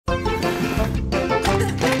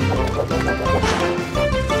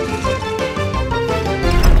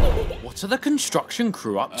What are the construction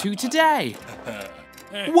crew up to today?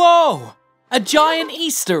 Whoa! A giant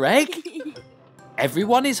Easter egg?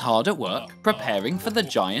 Everyone is hard at work preparing for the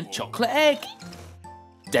giant chocolate egg.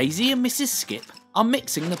 Daisy and Mrs. Skip are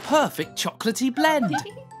mixing the perfect chocolatey blend.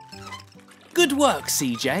 Good work,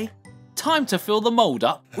 CJ. Time to fill the mould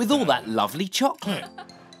up with all that lovely chocolate.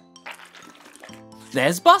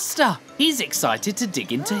 There's Buster. He's excited to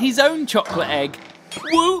dig into his own chocolate egg.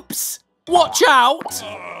 Whoops! Watch out!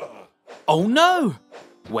 Oh no!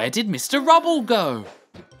 Where did Mr. Rubble go?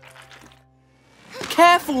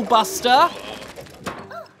 Careful, Buster!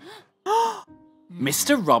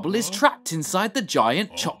 Mr. Rubble is trapped inside the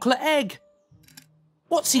giant chocolate egg.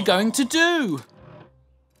 What's he going to do?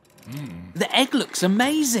 The egg looks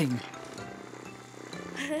amazing.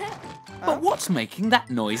 But what's making that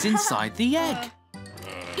noise inside the egg?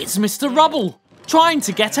 It's Mr. Rubble, trying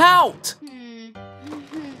to get out.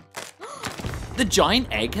 The giant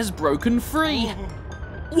egg has broken free.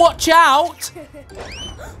 Watch out!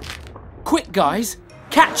 Quick, guys,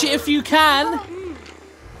 catch it if you can.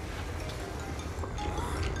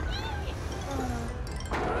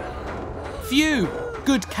 Phew,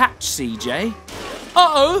 good catch, CJ.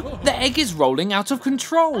 Uh-oh, the egg is rolling out of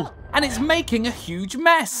control and it's making a huge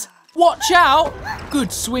mess. Watch out!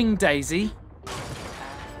 Good swing, Daisy.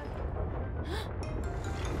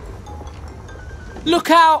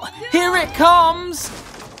 Look out! Here it comes!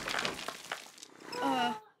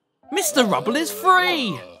 Mr. Rubble is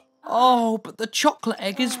free! Oh, but the chocolate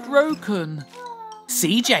egg is broken.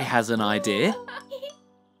 CJ has an idea.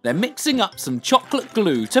 They're mixing up some chocolate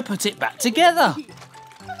glue to put it back together.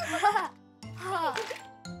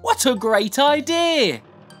 What a great idea!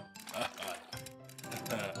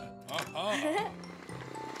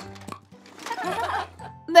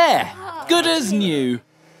 There, good as new.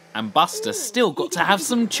 And Buster's still got to have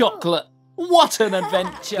some chocolate. What an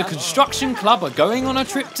adventure! The construction club are going on a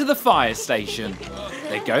trip to the fire station.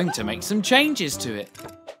 They're going to make some changes to it.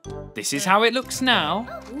 This is how it looks now.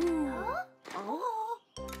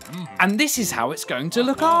 And this is how it's going to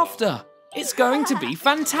look after. It's going to be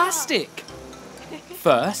fantastic.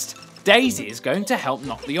 First, Daisy is going to help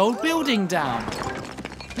knock the old building down.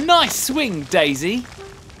 Nice swing, Daisy.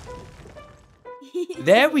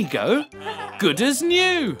 There we go. Good as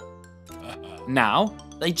new. Now,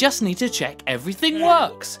 they just need to check everything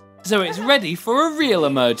works, so it's ready for a real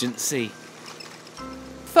emergency.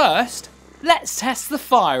 First, let's test the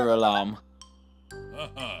fire alarm.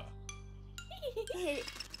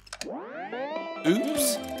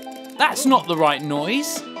 Oops, that's not the right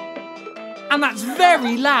noise. And that's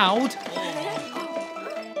very loud.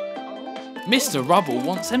 Mr. Rubble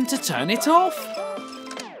wants them to turn it off.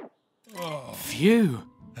 Phew,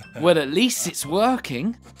 well at least it's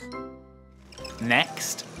working.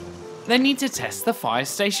 Next, they need to test the fire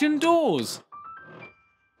station doors.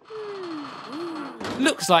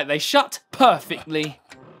 Looks like they shut perfectly.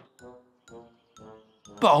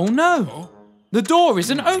 But oh no, the door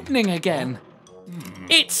isn't opening again.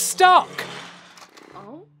 It's stuck.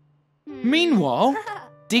 Meanwhile,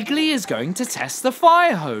 Digley is going to test the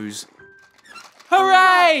fire hose.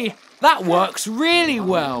 Hooray! That works really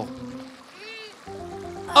well.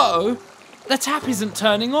 Uh-oh, the tap isn't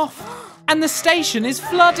turning off and the station is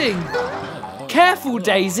flooding. Careful,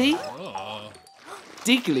 Daisy.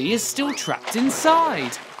 Digley is still trapped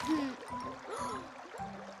inside.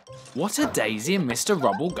 What are Daisy and Mr.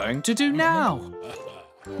 Rubble going to do now?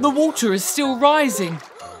 The water is still rising.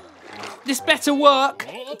 This better work.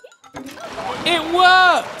 It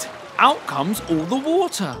worked! Out comes all the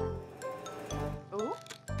water.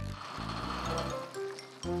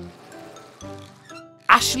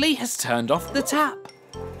 Ashley has turned off the tap.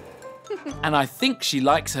 And I think she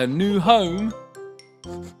likes her new home.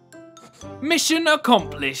 Mission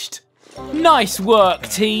accomplished. Nice work,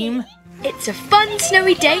 team. It's a fun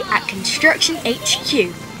snowy day at Construction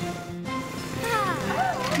HQ.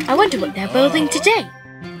 I wonder what they're building today.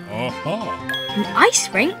 An ice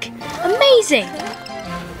rink? Amazing!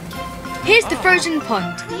 Here's the frozen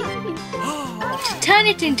pond. To turn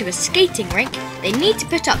it into a skating rink, they need to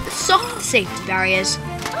put up the soft safety barriers.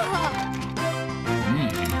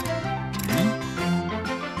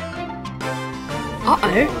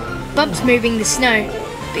 Uh-oh, Bump's moving the snow,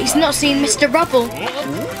 but he's not seen Mr. Rubble.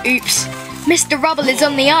 Oops, Mr. Rubble is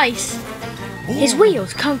on the ice. His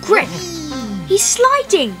wheels can't grip. He's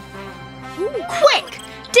sliding. Quick!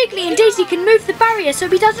 Digley and Dazey can move the barrier so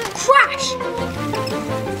he doesn't crash.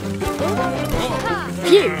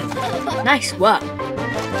 Phew, nice work.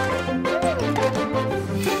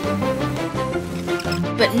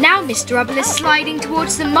 But now Mr. Rubble is sliding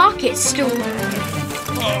towards the market stall.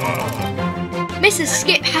 Mrs.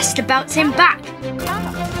 Skip has to bounce him back.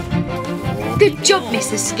 Good job,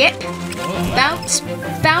 Mrs. Skip. Bounce,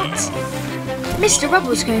 bounce. Mr.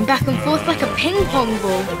 Rubble's going back and forth like a ping pong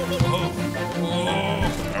ball.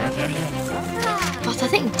 But I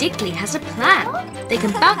think Digley has a plan. They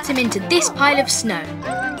can bounce him into this pile of snow.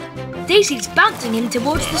 Daisy's bouncing him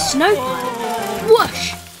towards the snow pile.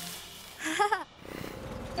 Whoosh!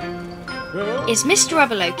 Is Mr.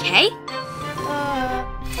 Rubble okay?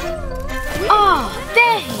 Ah,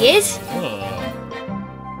 there he is.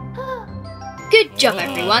 Good job,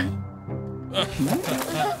 everyone.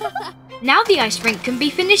 Now the ice rink can be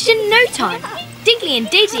finished in no time. Digley and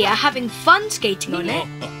Dazey are having fun skating on it.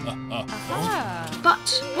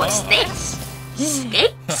 But what's this?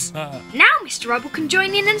 Skates? Now Mr. Rubble can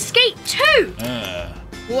join in and skate too.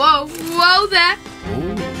 Whoa, whoa there.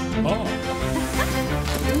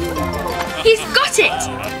 He's got it.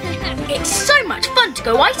 It's so much fun to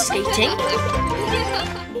go ice skating.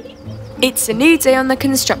 It's a new day on the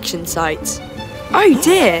construction site. Oh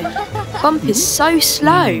dear, Bump is so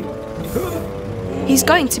slow. He's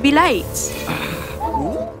going to be late.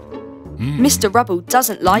 Mr. Rubble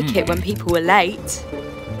doesn't like it when people are late.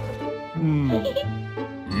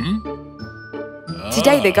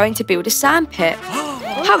 Today they're going to build a sandpit.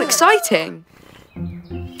 How exciting!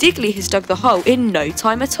 Digley has dug the hole in no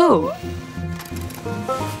time at all.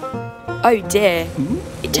 Oh dear,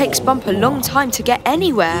 it takes Bump a long time to get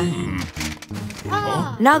anywhere.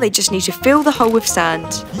 Now they just need to fill the hole with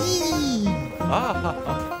sand.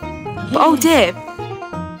 But oh dear,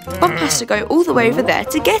 Bump has to go all the way over there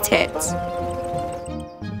to get it.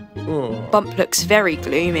 Bump looks very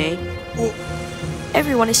gloomy.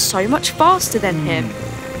 Everyone is so much faster than him.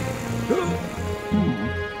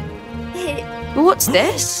 But what's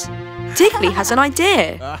this? Digley has an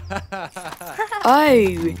idea.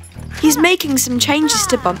 Oh, he's making some changes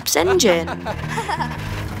to Bump's engine.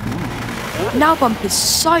 Now Bump is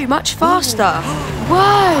so much faster.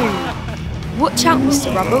 Whoa! Watch out,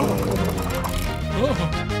 Mr. Rubble.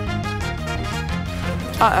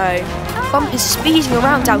 Uh-oh, Bump is speeding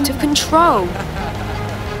around out of control.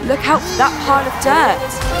 Look out for that pile of dirt.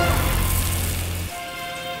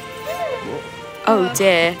 Oh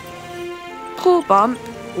dear. Poor Bump.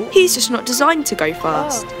 He's just not designed to go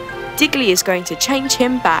fast. Digley is going to change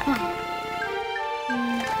him back.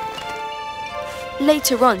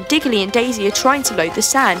 Later on, Digley and Dazey are trying to load the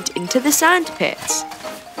sand into the sand pits.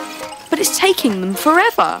 But it's taking them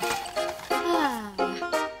forever.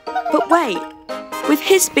 But wait, with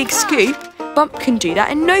his big scoop, Bump can do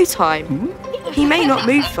that in no time. He may not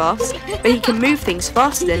move fast, but he can move things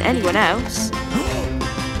faster than anyone else.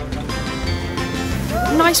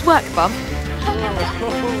 Nice work, Bump.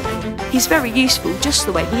 He's very useful just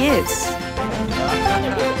the way he is.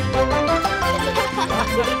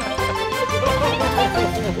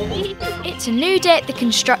 It's a new day at the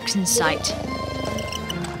construction site.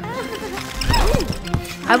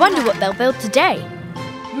 I wonder what they'll build today.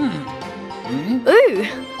 Ooh!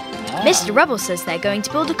 Mr. Rubble says they're going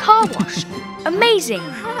to build a car wash. Amazing!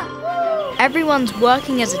 Everyone's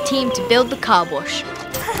working as a team to build the car wash.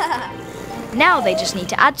 Now they just need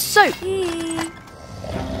to add soap.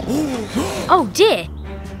 Oh dear!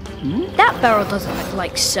 That barrel doesn't look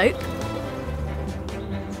like soap.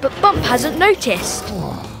 But Bump hasn't noticed.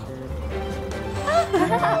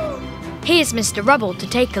 Here's Mr. Rubble to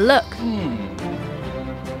take a look.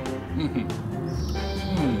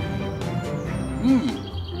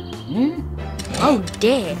 Oh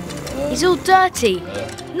dear, he's all dirty.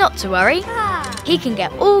 Not to worry, he can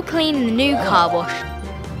get all clean in the new car wash.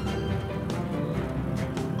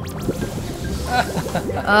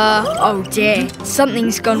 Oh dear,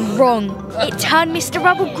 something's gone wrong. It turned Mr.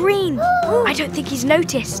 Rubble green. I don't think he's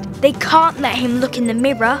noticed. They can't let him look in the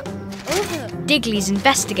mirror. Digley's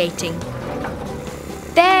investigating.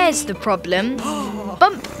 There's the problem.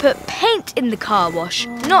 Bump put paint in the car wash,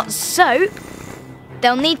 not soap.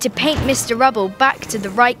 They'll need to paint Mr. Rubble back to the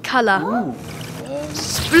right colour.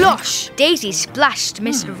 Splosh! Dazey splashed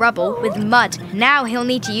Mr. Rubble with mud. Now he'll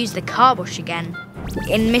need to use the car wash again.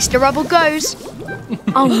 In Mr. Rubble goes.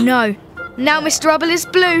 Oh no, now Mr. Rubble is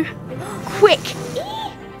blue. Quick!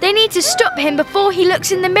 They need to stop him before he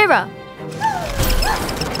looks in the mirror.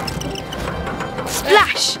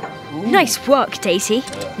 Splash! Nice work, Dazey.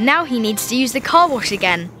 Now he needs to use the car wash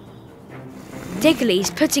again. Digley's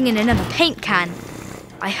putting in another paint can.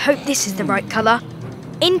 I hope this is the right colour.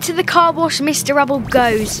 Into the car wash Mr. Rubble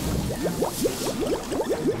goes.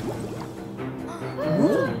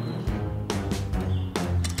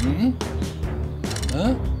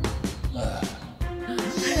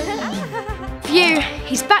 Phew,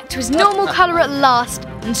 he's back to his normal colour at last.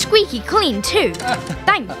 And squeaky clean too.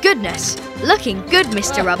 Thank goodness. Looking good,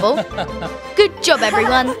 Mr. Rubble. Good job,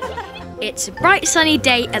 everyone. It's a bright sunny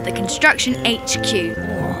day at the construction HQ.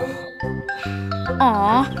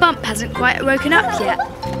 Aw, Bump hasn't quite woken up yet.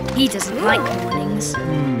 He doesn't like mornings.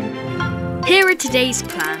 Here are today's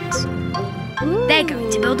plans. They're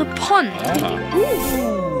going to build a pond.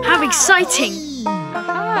 How exciting!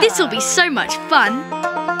 This'll be so much fun.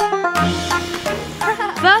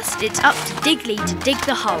 First, it's up to Digley to dig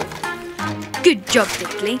the hole. Good job,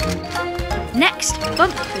 Digley. Next,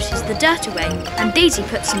 Bump pushes the dirt away and Daisy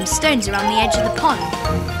puts some stones around the edge of the pond.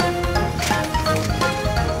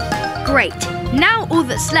 Great. Now all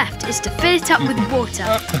that's left is to fill it up with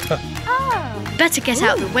water. Better get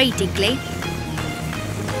out of the way, Digley.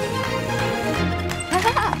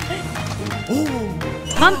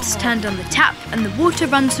 Bump's turned on the tap and the water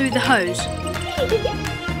runs through the hose.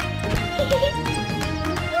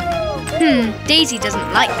 Daisy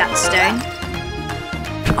doesn't like that stone.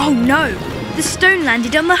 Oh no! The stone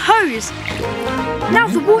landed on the hose! Now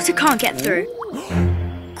the water can't get through.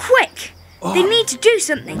 Quick! They need to do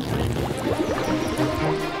something.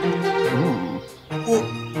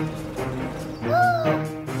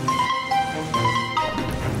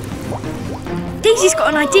 Daisy's got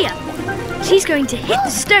an idea. She's going to hit the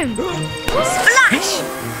stone. Splash!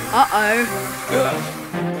 Uh-oh.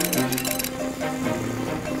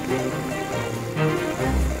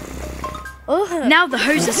 Now the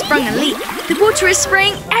hose has sprung a leak. The water is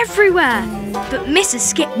spraying everywhere. But Mrs.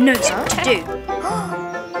 Skip knows what to do.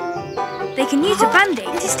 They can use a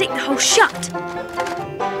band-aid to stick the hole shut.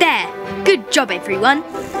 There. Good job, everyone.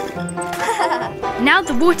 Now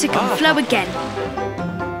the water can flow again.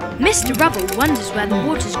 Mr. Rubble wonders where the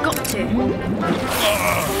water's got to.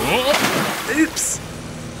 Oops.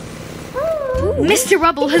 Mr.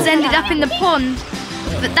 Rubble has ended up in the pond.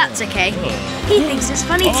 But that's okay. He thinks it's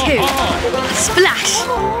funny too. Splash!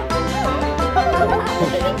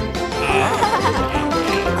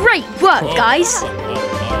 Great work, guys!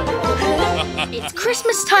 It's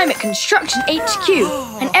Christmas time at Construction HQ,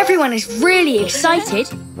 and everyone is really excited.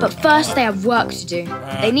 But first they have work to do.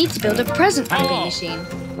 They need to build a present wrapping machine.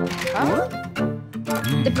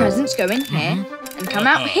 The presents go in here and come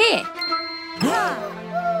out here.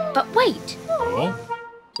 But wait.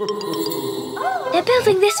 They're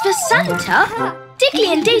building this for Santa? Digley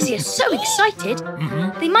and Dazey are so excited,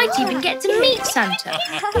 they might even get to meet Santa.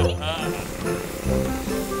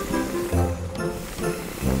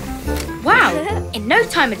 Wow, in no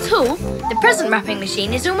time at all, the present wrapping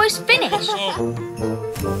machine is almost finished.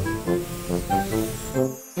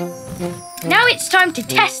 Now it's time to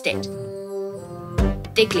test it.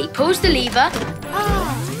 Digley pulls the lever.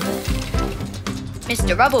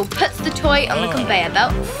 Mr. Rubble puts the toy on the conveyor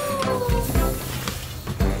belt.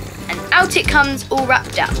 And out it comes all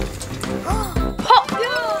wrapped up. Pop!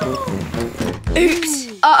 Oops!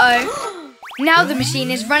 Uh-oh. Now the machine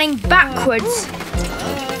is running backwards.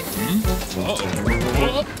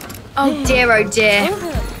 Oh dear, oh dear.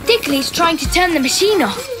 Digley's trying to turn the machine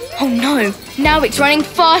off. Oh no, now it's running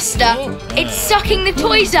faster. It's sucking the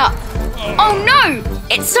toys up. Oh no,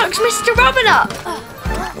 it sucks Mr. Rubble up.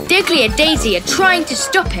 Digley and Dazey are trying to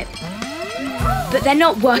stop it, but they're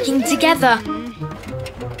not working together.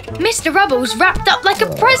 Mr. Rubble's wrapped up like a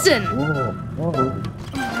present.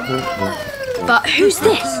 But who's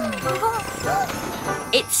this?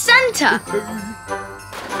 It's Santa.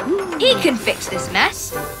 He can fix this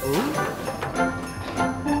mess.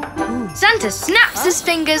 Santa snaps his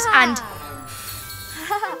fingers and...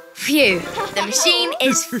 Phew, the machine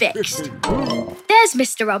is fixed. There's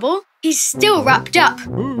Mr. Rubble. He's still wrapped up.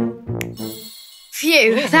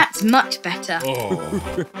 Phew, that's much better.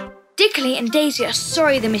 Digley and Dazey are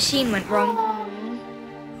sorry the machine went wrong.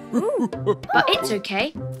 But it's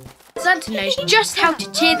okay. Santa knows just how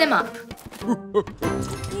to cheer them up.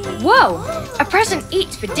 Whoa! A present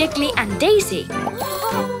each for Digley and Dazey.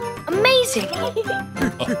 Amazing!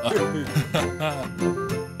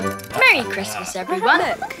 Merry Christmas, everyone.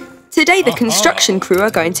 Today the construction crew are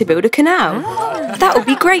going to build a canal. That will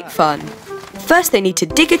be great fun. First they need to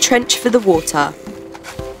dig a trench for the water.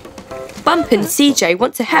 Bump and CJ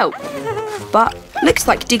want to help, but looks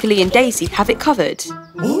like Digley and Dazey have it covered.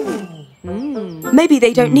 Maybe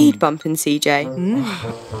they don't need Bump and CJ.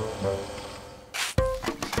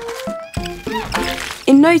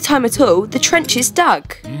 In no time at all, the trench is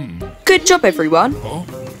dug. Good job, everyone.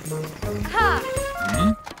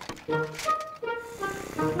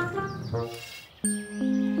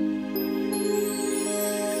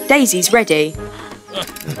 Daisy's ready.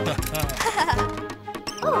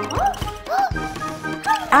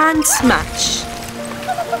 And smash.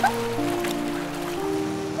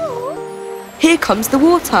 Here comes the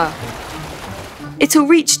water. It'll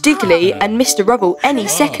reach Digley and Mr. Rubble any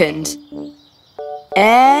second.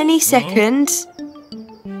 Any second.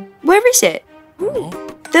 Where is it?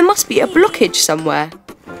 There must be a blockage somewhere.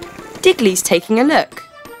 Digley's taking a look.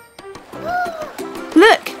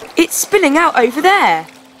 Look, it's spilling out over there.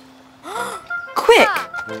 Quick,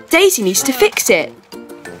 Daisy needs to fix it.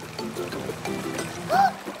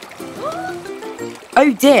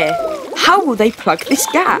 Oh dear, how will they plug this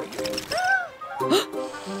gap?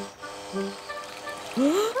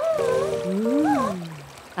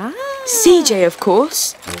 CJ, of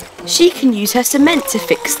course. She can use her cement to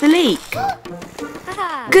fix the leak.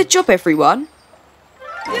 Good job, everyone.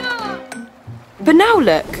 But now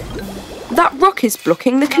look, that rock is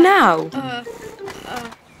blocking the canal.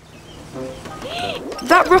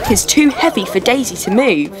 That rock is too heavy for Daisy to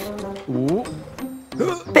move.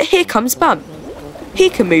 But here comes Bump. He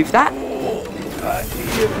can move that.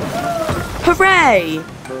 Hooray!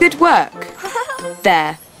 Good work.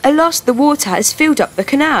 There, at last the water has filled up the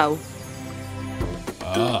canal.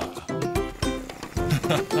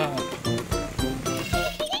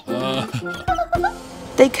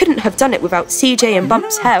 They couldn't have done it without CJ and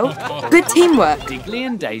Bump's help. Good teamwork. Digley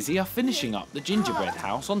and Dazey are finishing up the gingerbread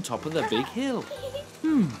house on top of the big hill.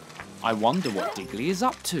 I wonder what Digley is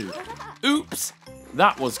up to. Oops!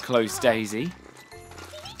 That was close, Daisy.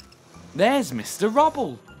 There's Mr.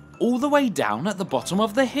 Rubble, all the way down at the bottom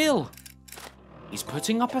of the hill. He's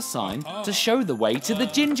putting up a sign to show the way to the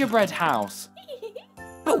gingerbread house.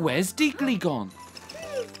 But where's Digley gone?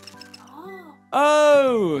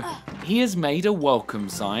 Oh, he has made a welcome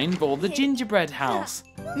sign for the gingerbread house.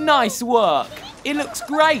 Nice work. It looks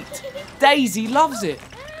great. Daisy loves it.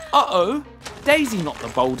 Uh-oh, Daisy knocked the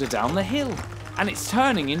boulder down the hill and it's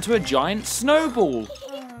turning into a giant snowball.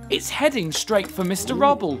 It's heading straight for Mr.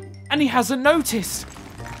 Rubble and he hasn't noticed.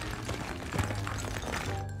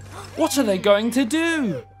 What are they going to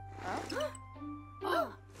do?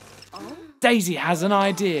 Daisy has an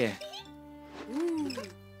idea.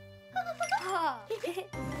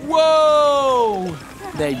 Whoa!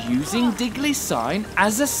 They're using Digley's sign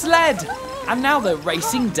as a sled, and now they're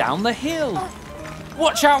racing down the hill.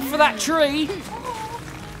 Watch out for that tree.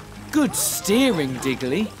 Good steering,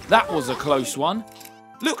 Digley. That was a close one.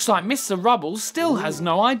 Looks like Mr. Rubble still has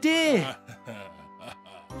no idea.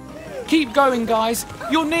 Keep going, guys.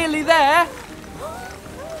 You're nearly there.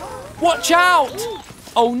 Watch out!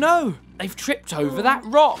 Oh no, they've tripped over that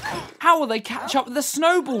rock. How will they catch up with the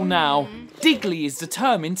snowball now? Digley is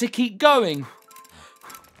determined to keep going.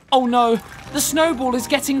 Oh no, the snowball is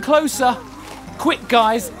getting closer. Quick,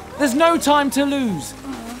 guys, there's no time to lose.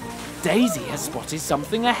 Daisy has spotted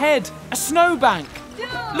something ahead, a snowbank.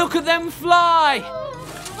 Look at them fly.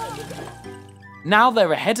 Now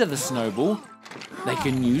they're ahead of the snowball. They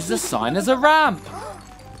can use the sign as a ramp.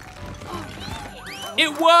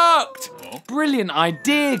 It worked! Brilliant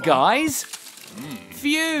idea, guys.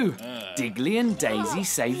 Phew! Digley and Dazey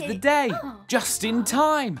saved the day, just in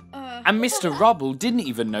time. And Mr. Rubble didn't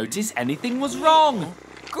even notice anything was wrong.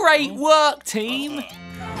 Great work, team!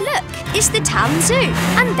 Look, it's the town zoo,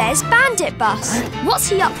 and there's Bandit Bus. What's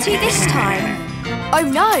he up to this time? Oh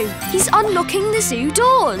no, he's unlocking the zoo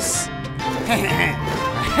doors.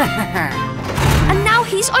 And now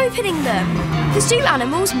he's opening them. The zoo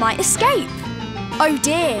animals might escape. Oh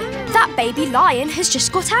dear, that baby lion has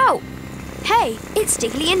just got out. Hey, it's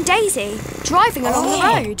Digley and Dazey, driving along the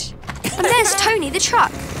road. And there's Tony the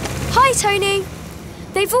truck. Hi, Tony.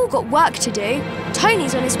 They've all got work to do.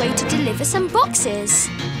 Tony's on his way to deliver some boxes.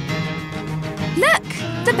 Look,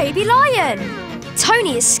 the baby lion.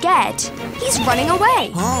 Tony is scared. He's running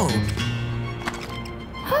away.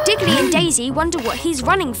 Digley and Dazey wonder what he's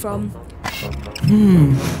running from.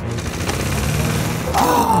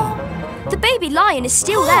 The baby lion is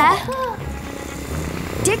still there.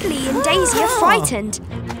 Digley and Dazey are frightened.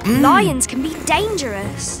 Lions can be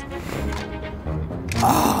dangerous.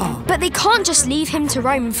 But they can't just leave him to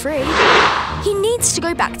roam free. He needs to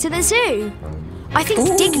go back to the zoo. I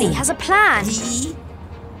think Digley has a plan.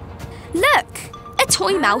 Look, a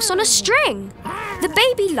toy mouse on a string. The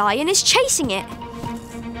baby lion is chasing it.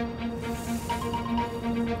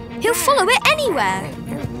 He'll follow it anywhere.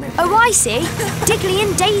 Oh, I see. Digley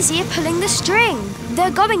and Dazey are pulling the string.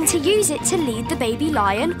 They're going to use it to lead the baby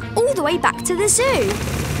lion all the way back to the zoo.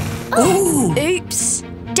 Oops.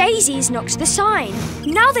 Daisy's knocked the sign.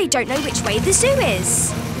 Now they don't know which way the zoo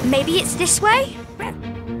is. Maybe it's this way?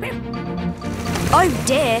 Oh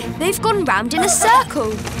dear, they've gone round in a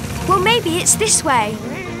circle. Well, maybe it's this way.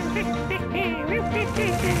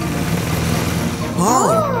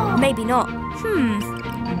 Maybe not.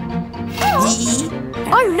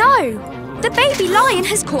 Oh no! The baby lion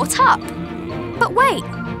has caught up. But wait,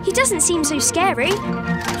 he doesn't seem so scary.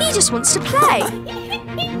 He just wants to play.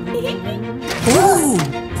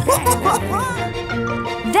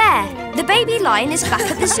 There, the baby lion is back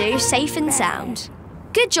at the zoo, safe and sound.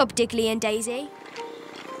 Good job, Digley and Dazey.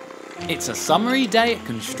 It's a summery day at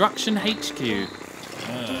Construction HQ.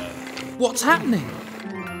 What's happening?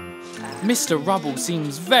 Mr. Rubble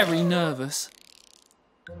seems very nervous.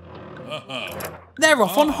 They're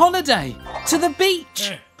off on holiday to the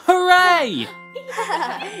beach. Hooray!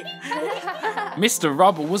 Mr.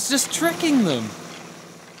 Rubble was just tricking them.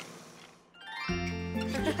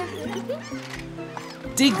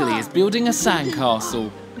 Digley is building a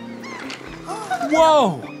sandcastle.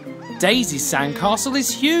 Whoa! Daisy's sandcastle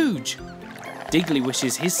is huge. Digley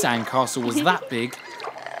wishes his sandcastle was that big.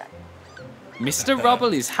 Mr.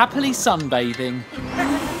 Rubble is happily sunbathing.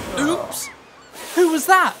 Oops! Who was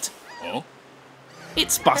that?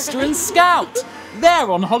 It's Buster and Scout. They're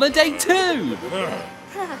on holiday too.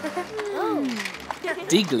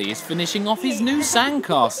 Digley is finishing off his new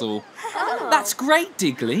sandcastle. That's great,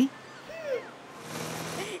 Digley.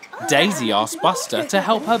 Daisy asked Buster to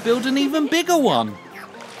help her build an even bigger one.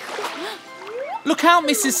 Look out,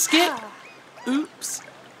 Mrs. Skip. Oops.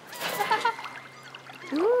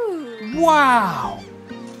 Wow!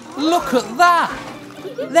 Look at that!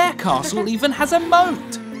 Their castle even has a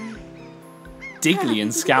moat. Digley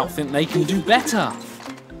and Scout think they can do better.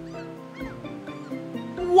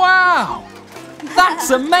 Wow! That's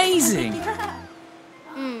amazing!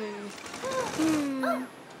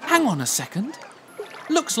 Hang on a second.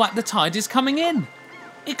 Looks like the tide is coming in.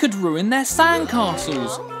 It could ruin their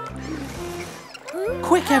sandcastles.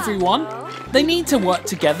 Quick, everyone! They need to work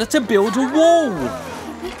together to build a wall.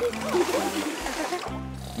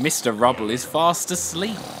 Mr. Rubble is fast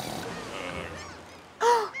asleep.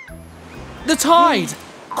 The tide!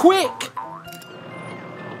 Quick!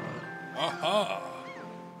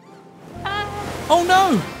 Oh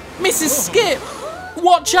no! Mrs. Skip!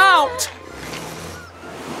 Watch out!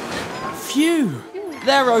 Phew!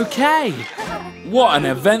 They're okay. What an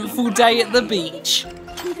eventful day at the beach.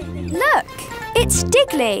 Look, it's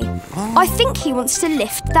Digley. I think he wants to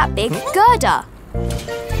lift that big girder.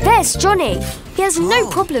 There's Johnny. He has no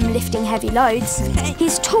problem lifting heavy loads.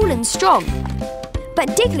 He's tall and strong.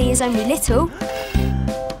 But Digley is only little.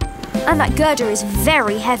 And that girder is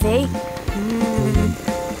very heavy.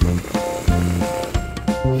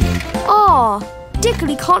 Oh,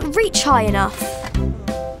 Digley can't reach high enough.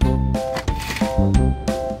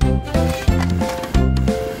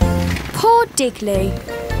 Poor Digley.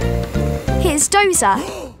 Here's Dozer.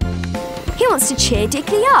 He wants to cheer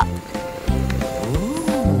Digley up.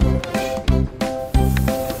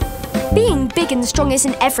 Being big and strong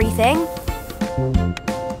isn't everything.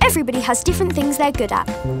 Everybody has different things they're good at.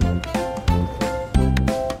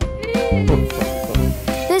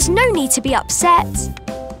 There's no need to be upset.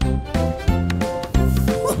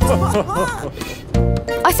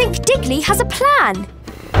 I think Digley has a plan.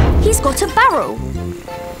 He's got a barrel.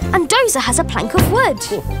 And Dozer has a plank of wood.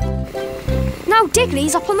 Now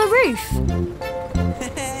Digley's up on the roof.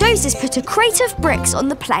 Dozer's put a crate of bricks on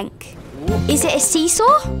the plank. Is it a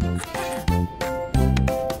seesaw?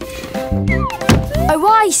 Oh,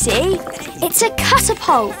 I see. It's a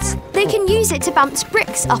catapult. They can use it to bounce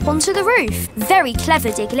bricks up onto the roof. Very clever,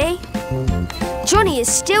 Digley. Johnny is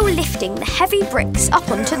still lifting the heavy bricks up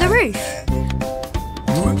onto the roof.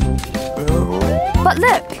 But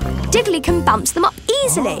look, Digley can bounce them up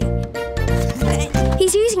easily.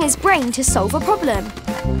 He's using his brain to solve a problem.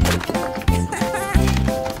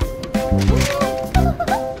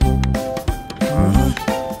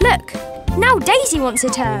 Look, now Daisy wants a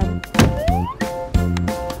turn.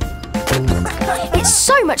 It's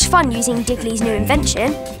so much fun using Digley's new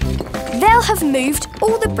invention. They'll have moved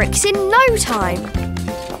all the bricks in no time.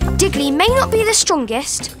 Digley may not be the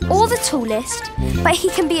strongest or the tallest, but he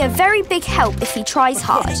can be a very big help if he tries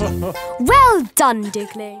hard. Well done,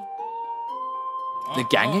 Digley. The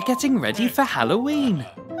gang are getting ready for Halloween.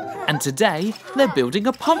 And today, they're building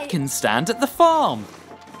a pumpkin stand at the farm.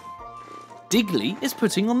 Digley is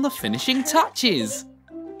putting on the finishing touches.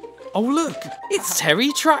 Oh look, it's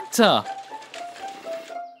Terry Tractor.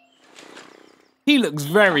 He looks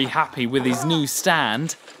very happy with his new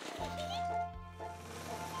stand.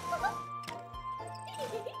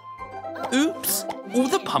 Oops, all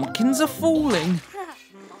the pumpkins are falling.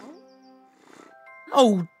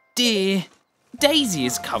 Oh dear, Daisy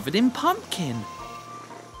is covered in pumpkin.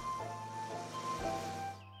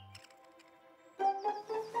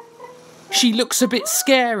 She looks a bit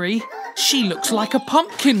scary. She looks like a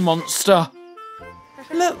pumpkin monster.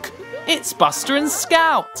 Look, it's Buster and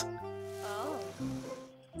Scout.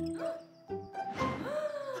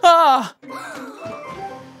 Ah!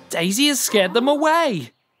 Daisy has scared them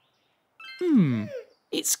away.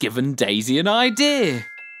 It's given Daisy an idea.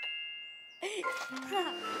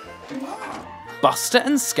 Buster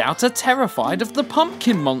and Scout are terrified of the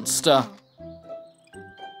pumpkin monster.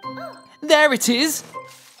 There it is!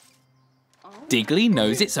 Digley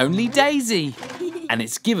knows it's only Daisy, and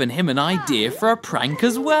it's given him an idea for a prank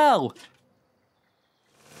as well.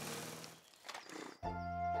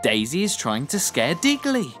 Daisy is trying to scare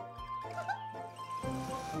Digley.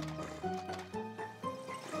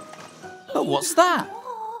 But what's that?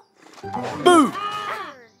 Boo!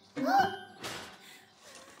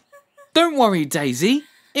 Don't worry, Daisy.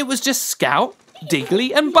 It was just Scout,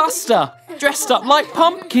 Digley and Buster, dressed up like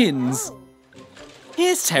pumpkins.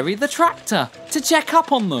 Here's Terry the tractor to check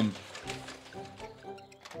up on them.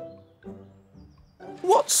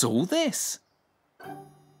 What's all this?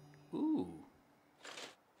 Ooh.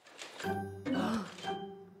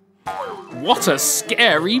 What a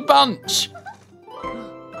scary bunch!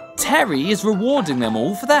 Terry is rewarding them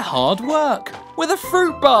all for their hard work with a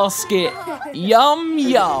fruit basket. Yum,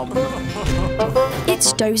 yum.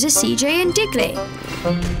 It's Dozer, CJ and Digley.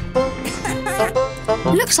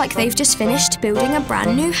 Looks like they've just finished building a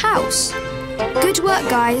brand new house. Good work,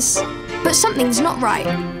 guys. But something's not right.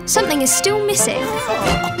 Something is still missing.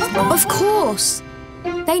 Of course.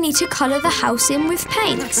 They need to colour the house in with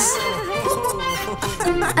paints.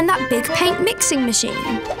 And that big paint mixing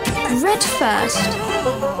machine. Red first.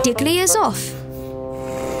 Digley is off.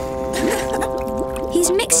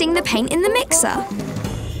 He's mixing the paint in the mixer.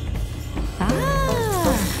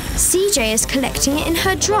 CJ is collecting it in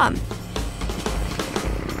her drum.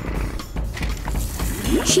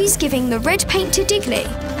 She's giving the red paint to Digley.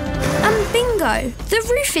 And bingo, the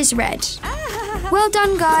roof is red. Well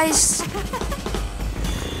done, guys.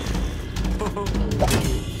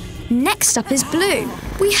 Next up is blue.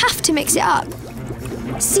 We have to mix it up.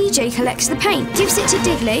 CJ collects the paint, gives it to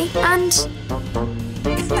Digley, and...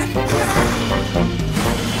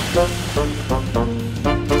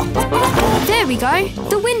 There we go.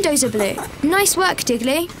 The windows are blue. Nice work,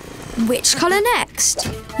 Digley. Which colour next?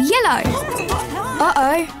 Yellow.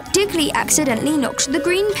 Uh-oh. Digley accidentally knocked the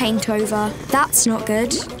green paint over. That's not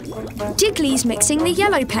good. Digley's mixing the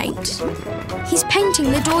yellow paint. He's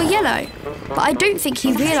painting the door yellow, but I don't think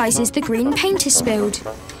he realises the green paint is spilled.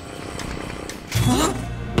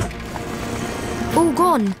 All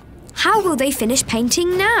gone. How will they finish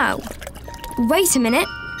painting now? Wait a minute.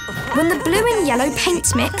 When the blue and yellow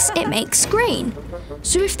paints mix, it makes green.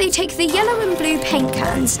 So if they take the yellow and blue paint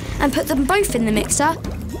cans and put them both in the mixer,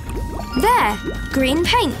 there, green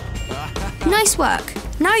paint. Nice work.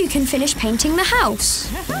 Now you can finish painting the house.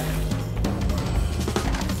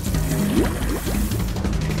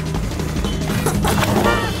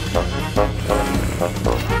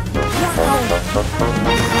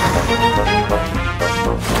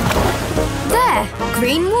 There,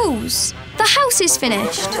 green walls. The house is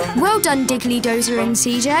finished. Well done, Digley, Dozer and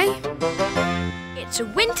CJ. It's a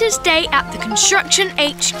winter's day at the construction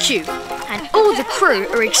HQ, and all the crew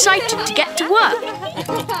are excited to get to work.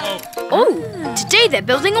 Oh, today they're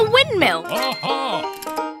building a windmill.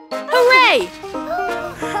 Hooray!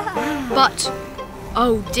 But,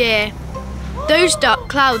 oh dear, those dark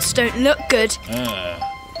clouds don't look good.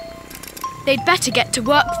 They'd better get to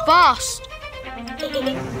work fast.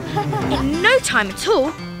 In no time at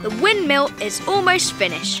all, the windmill is almost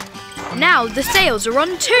finished. Now the sails are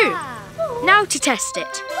on too. Now to test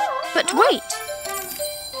it. But wait,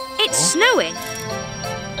 it's snowing.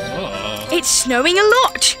 It's snowing a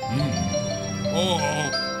lot.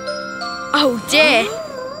 Oh dear.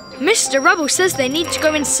 Mr. Rubble says they need to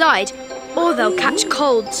go inside or they'll catch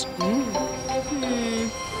colds.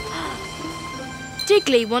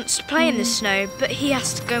 Digley wants to play in the snow, but he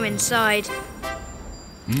has to go inside.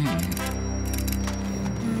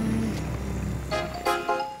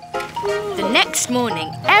 The next morning,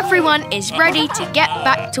 everyone is ready to get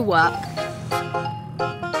back to work.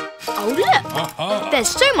 Oh look, there's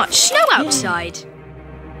so much snow outside.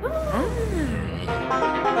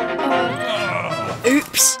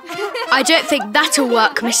 Oops, I don't think that'll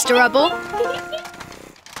work, Mr. Rubble.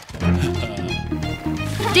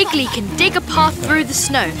 Digley can dig a path through the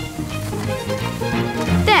snow.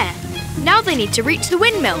 There, now they need to reach the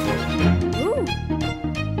windmill.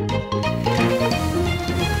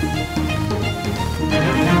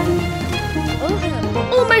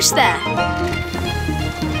 Almost there.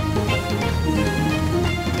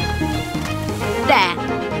 There,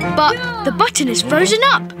 but the button is frozen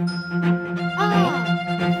up.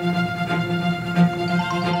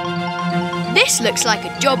 This looks like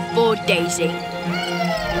a job for Daisy.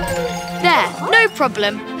 There, no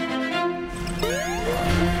problem.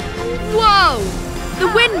 Whoa!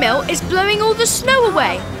 The windmill is blowing all the snow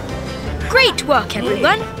away. Great work,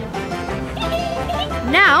 everyone.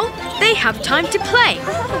 Now they have time to play.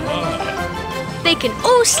 They can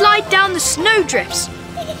all slide down the snowdrifts.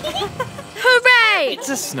 Hooray! It's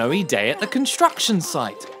a snowy day at the construction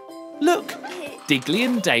site. Look, Digley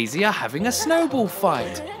and Dazey are having a snowball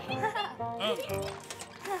fight.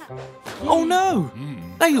 Oh no!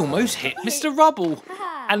 They almost hit Mr. Rubble.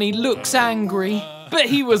 And he looks angry, but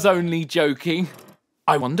he was only joking.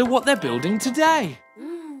 I wonder what they're building today.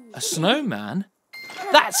 A snowman?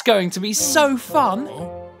 That's going to be so fun.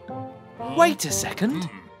 Wait a second.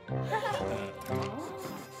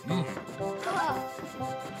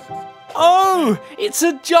 Oh, it's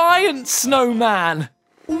a giant snowman.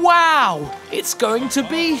 Wow, it's going to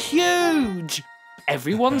be huge.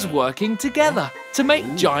 Everyone's working together to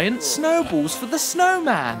make giant snowballs for the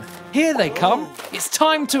snowman. Here they come. It's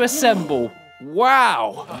time to assemble.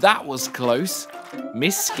 Wow, that was close.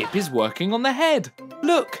 Miss Skip is working on the head.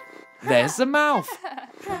 Look, there's the mouth.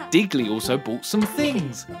 Digley also bought some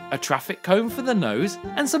things. A traffic cone for the nose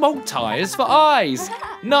and some old tyres for eyes.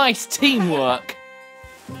 Nice teamwork.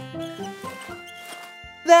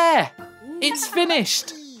 There, it's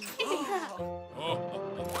finished.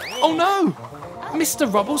 Oh no,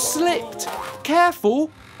 Mr. Rubble slipped.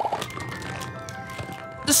 Careful.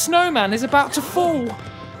 The snowman is about to fall.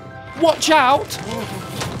 Watch out.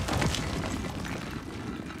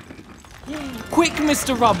 Quick,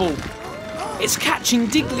 Mr. Rubble. It's catching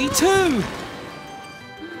Digley too.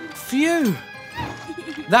 Phew.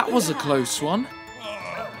 That was a close one.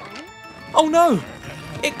 Oh no,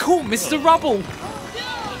 it caught Mr. Rubble.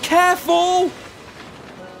 Careful.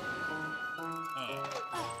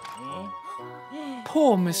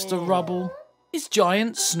 Poor Mr. Rubble. His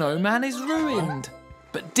giant snowman is ruined.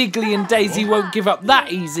 But Digley and Dazey won't give up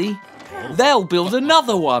that easy. They'll build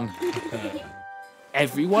another one.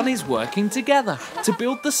 Everyone is working together to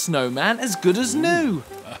build the snowman as good as new.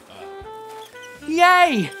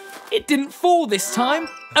 Yay! It didn't fall this time.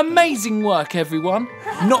 Amazing work, everyone.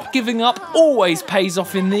 Not giving up always pays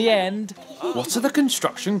off in the end. What are the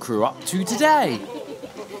construction crew up to today?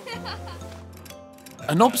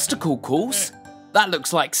 An obstacle course? That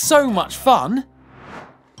looks like so much fun.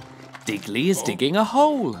 Digley is digging a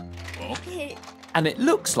hole. And it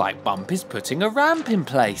looks like Bump is putting a ramp in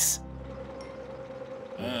place.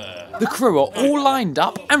 The crew are all lined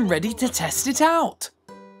up and ready to test it out.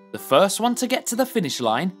 The first one to get to the finish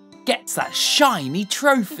line gets that shiny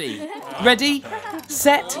trophy. Ready,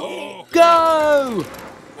 set, go!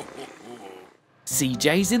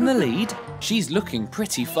 CJ's in the lead. She's looking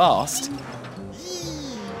pretty fast.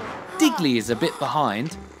 Digley is a bit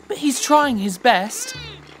behind, but he's trying his best.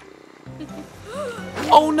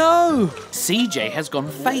 Oh no! CJ has gone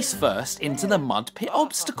face first into the mud pit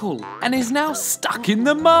obstacle and is now stuck in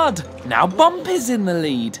the mud. Now Bump is in the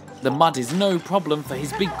lead. The mud is no problem for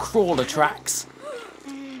his big crawler tracks.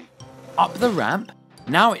 Up the ramp,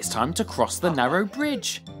 now it's time to cross the narrow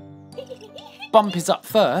bridge. Bump is up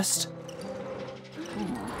first.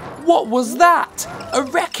 What was that? A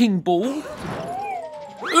wrecking ball?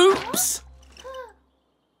 Oops!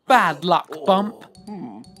 Bad luck, Bump.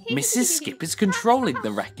 Mrs. Skip is controlling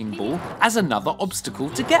the wrecking ball as another obstacle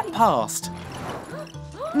to get past.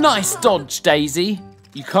 Nice dodge, Dazey.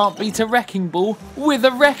 You can't beat a wrecking ball with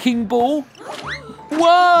a wrecking ball.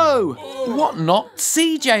 Whoa! What knocked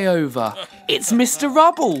CJ over? It's Mr.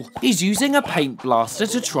 Rubble. He's using a paint blaster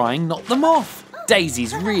to try and knock them off.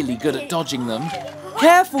 Daisy's really good at dodging them.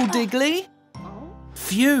 Careful, Digley.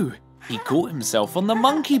 Phew, he caught himself on the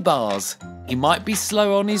monkey bars. He might be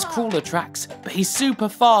slow on his crawler tracks, but he's super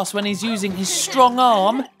fast when he's using his strong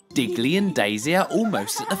arm. Digley and Dazey are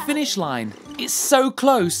almost at the finish line. It's so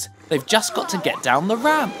close, they've just got to get down the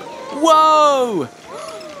ramp. Whoa!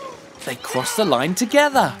 They crossed the line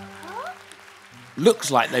together.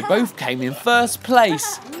 Looks like they both came in first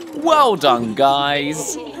place. Well done,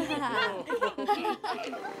 guys.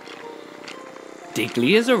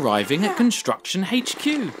 Digley is arriving at Construction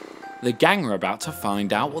HQ. The gang are about to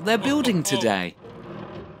find out what they're building today.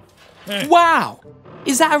 Wow!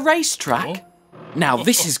 Is that a racetrack? Now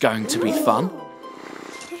this is going to be fun.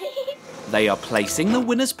 They are placing the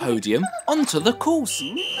winner's podium onto the course.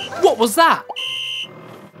 What was that?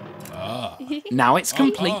 Now it's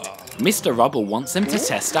complete. Mr. Rubble wants them to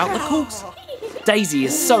test out the course. Dazey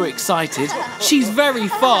is so excited. She's very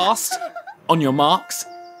fast. On your marks,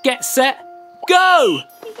 get set, go!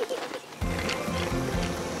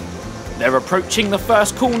 They're approaching the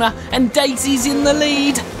first corner and Daisy's in the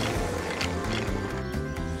lead.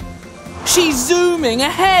 She's zooming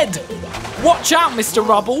ahead. Watch out, Mr.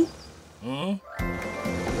 Rubble.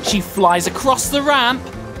 She flies across the ramp.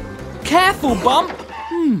 Careful, Bump!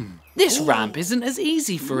 This ramp isn't as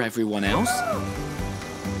easy for everyone else.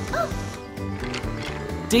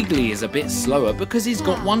 Digley is a bit slower because he's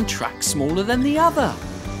got one track smaller than the other.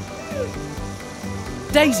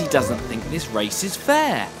 Daisy doesn't think this race is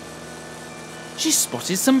fair. She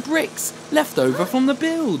spotted some bricks left over from the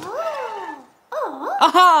build.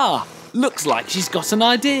 Aha! Looks like she's got an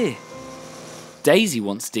idea. Daisy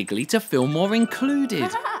wants Digley to feel more included.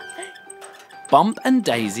 Bump and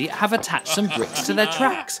Daisy have attached some bricks to their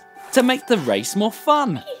tracks to make the race more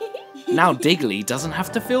fun. Now Digley doesn't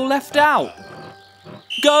have to feel left out.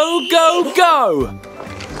 Go, go, go!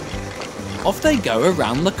 Off they go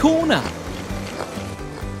around the corner.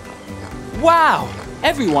 Wow!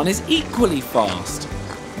 Everyone is equally fast.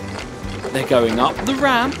 They're going up the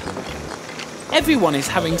ramp. Everyone is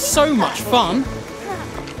having so much fun.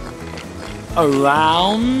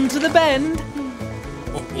 Around the bend.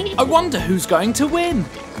 I wonder who's going to win.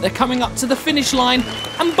 They're coming up to the finish line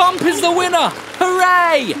and Bump is the winner!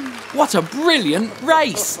 Hooray! What a brilliant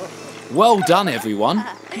race! Well done, everyone.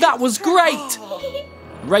 That was great!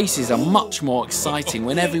 Races are much more exciting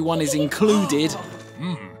when everyone is included.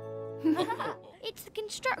 It's the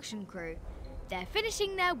construction crew. They're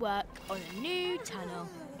finishing their work on a new tunnel.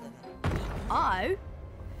 Uh-oh.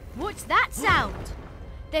 What's that sound?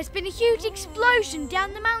 There's been a huge explosion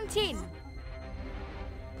down the mountain.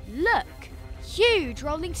 Look, huge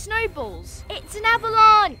rolling snowballs. It's an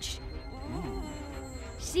avalanche.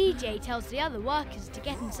 CJ tells the other workers to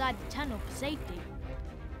get inside the tunnel for safety.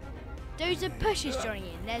 Dozer pushes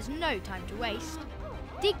Johnny in, there's no time to waste.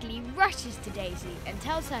 Digley rushes to Daisy and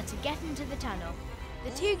tells her to get into the tunnel.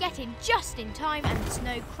 The two get in just in time and the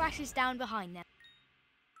snow crashes down behind them.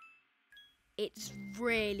 It's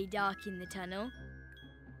really dark in the tunnel.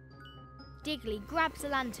 Digley grabs a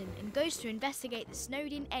lantern and goes to investigate the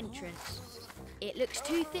snowed-in entrance. It looks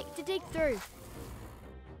too thick to dig through.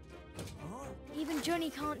 Even Johnny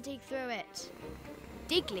can't dig through it.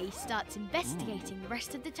 Digley starts investigating the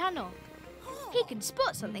rest of the tunnel. He can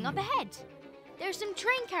spot something up ahead. There are some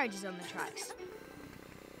train carriages on the tracks.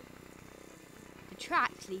 The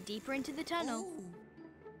tracks lead deeper into the tunnel.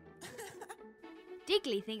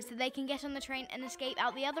 Digley thinks that they can get on the train and escape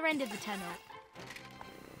out the other end of the tunnel.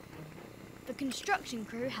 The construction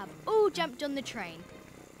crew have all jumped on the train.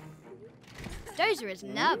 Dozer is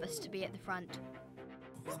nervous to be at the front.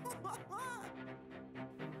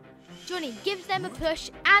 Johnny gives them a push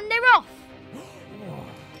and they're off!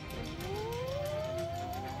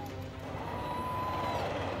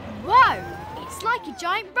 Whoa! It's like a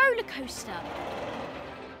giant roller coaster.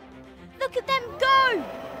 Look at them go!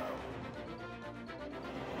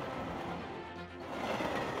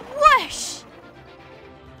 Whoosh!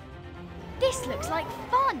 This looks like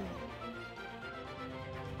fun.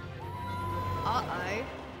 Uh-oh.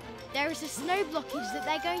 There is a snow blockage that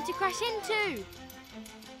they're going to crash into.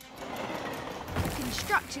 The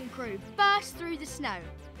construction crew burst through the snow.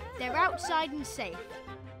 They're outside and safe.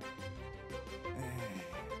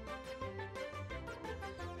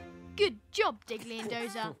 Good job, Digley and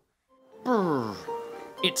Dozer. Brr.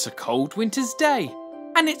 It's a cold winter's day,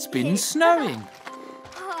 and it's been snowing.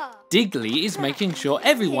 Digley is making sure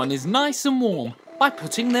everyone is nice and warm by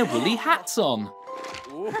putting their woolly hats on.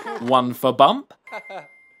 One for Bump.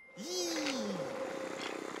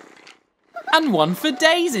 And one for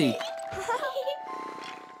Daisy.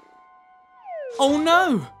 Oh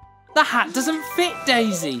no! The hat doesn't fit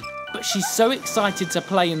Daisy, but she's so excited to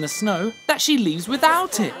play in the snow that she leaves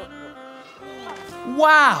without it.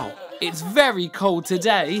 Wow! It's very cold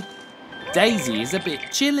today. Daisy is a bit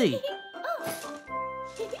chilly.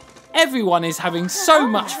 Everyone is having so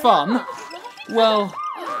much fun. Well,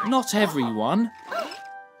 not everyone.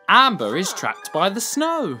 Amber is trapped by the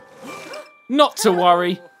snow. Not to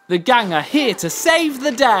worry, the gang are here to save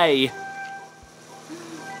the day.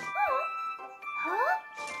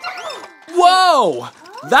 Whoa!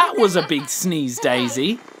 That was a big sneeze,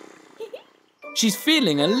 Daisy. She's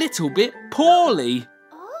feeling a little bit poorly.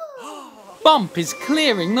 Bump is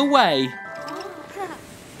clearing the way.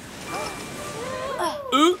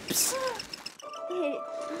 Oops!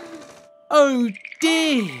 Oh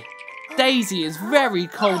dear! Daisy is very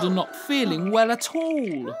cold and not feeling well at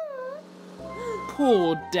all.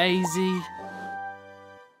 Poor Daisy.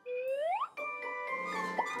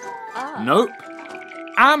 Nope.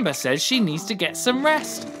 Amber says she needs to get some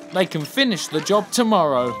rest. They can finish the job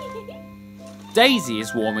tomorrow. Daisy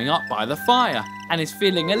is warming up by the fire and is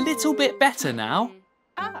feeling a little bit better now.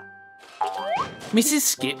 Mrs.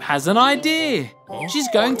 Skip has an idea. She's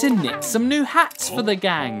going to knit some new hats for the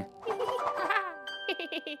gang.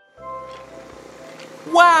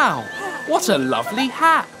 Wow, what a lovely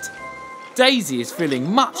hat. Daisy is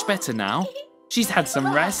feeling much better now. She's had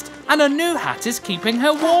some rest and a new hat is keeping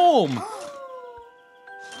her warm.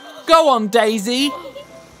 Go on, Daisy.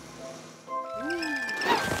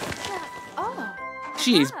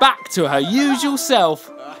 She is back to her usual self.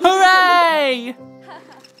 Hooray!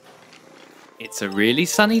 It's a really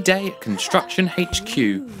sunny day at Construction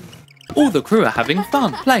HQ. All the crew are having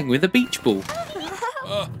fun playing with a beach ball.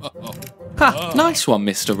 Ha, nice one,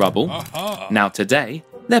 Mr. Rubble. Now today,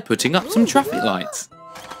 they're putting up some traffic lights.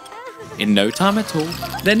 In no time at all,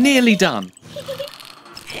 they're nearly done.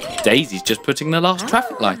 Daisy's just putting the last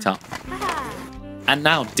traffic light up. And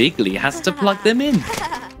now Digley has to plug them in.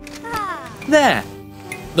 There,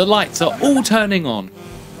 the lights are all turning on.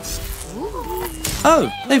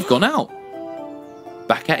 Oh, they've gone out.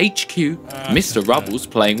 Back at HQ, Mr. Rubble's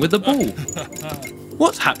playing with the ball.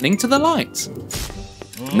 What's happening to the lights?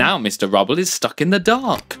 Now Mr. Rubble is stuck in the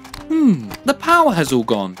dark. The power has all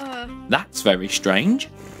gone. That's very strange.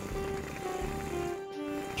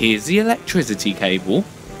 Here's the electricity cable.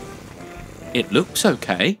 It looks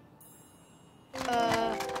okay.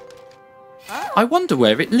 I wonder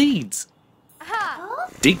where it leads.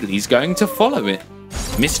 Digley's going to follow it.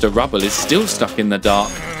 Mr. Rubble is still stuck in the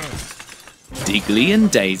dark. Digley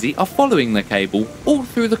and Dazey are following the cable all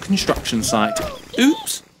through the construction site.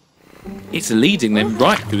 Oops! It's leading them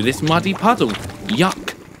right through this muddy puddle.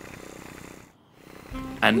 Yuck!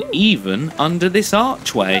 And even under this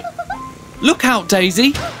archway. Look out,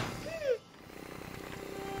 Daisy!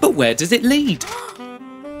 But where does it lead?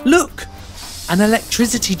 Look! An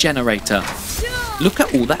electricity generator. Look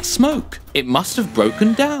at all that smoke. It must have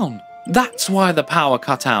broken down. That's why the power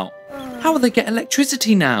cut out. How will they get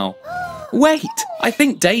electricity now? Wait, I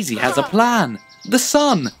think Daisy has a plan. The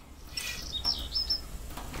sun.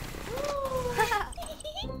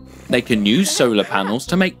 They can use solar panels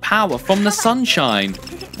to make power from the sunshine.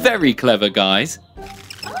 Very clever, guys.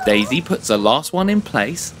 Daisy puts the last one in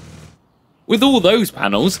place. With all those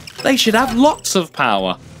panels, they should have lots of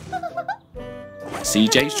power.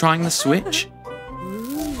 CJ's trying the switch.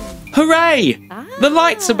 Hooray! The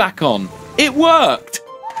lights are back on. It worked.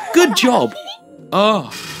 Good job. Oh,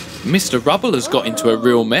 Mr. Rubble has got into a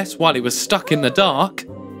real mess while he was stuck in the dark.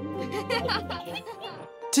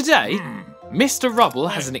 Today, Mr. Rubble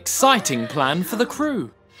has an exciting plan for the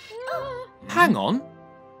crew. Hang on.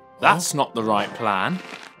 That's not the right plan.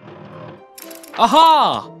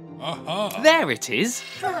 Aha! There it is.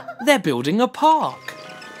 They're building a park.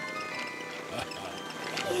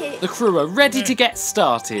 The crew are ready to get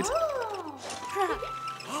started.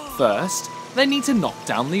 First, they need to knock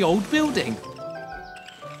down the old building.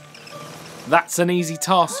 That's an easy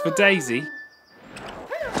task for Daisy.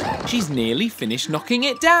 She's nearly finished knocking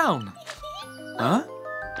it down. Huh?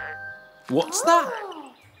 What's that?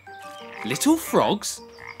 Little frogs?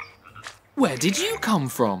 Where did you come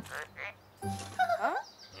from?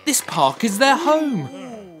 This park is their home.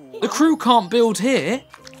 The crew can't build here.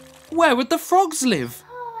 Where would the frogs live?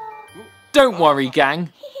 Don't worry,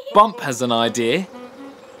 gang. Bump has an idea.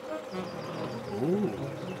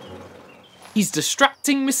 He's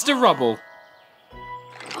distracting Mr. Rubble.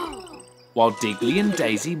 While Digley and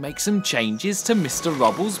Dazey make some changes to Mr.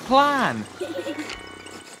 Rubble's plan.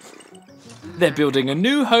 They're building a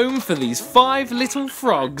new home for these 5 little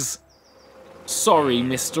frogs. Sorry,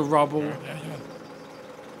 Mr. Rubble.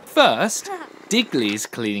 First, Digley is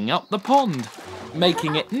cleaning up the pond,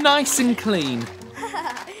 making it nice and clean.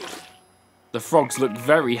 The frogs look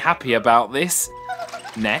very happy about this.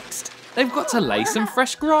 Next, they've got to lay some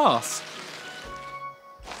fresh grass.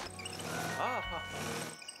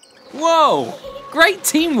 Whoa! Great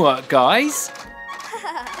teamwork, guys!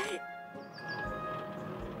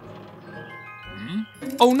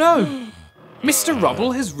 Oh no! Mr.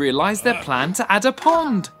 Rubble has realised their plan to add a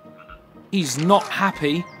pond. He's not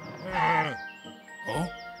happy.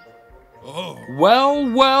 Well,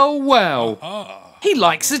 well, well. He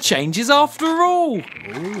likes the changes after all.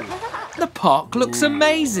 The park looks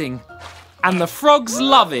amazing. And the frogs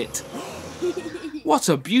love it. What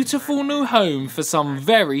a beautiful new home for some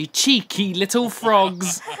very cheeky little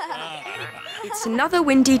frogs. It's another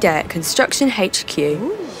windy day at Construction HQ.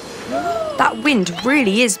 That wind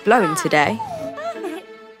really is blowing today.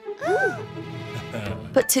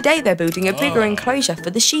 But today they're building a bigger enclosure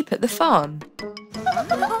for the sheep at the farm.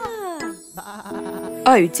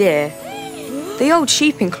 Oh dear. The old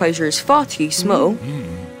sheep enclosure is far too small.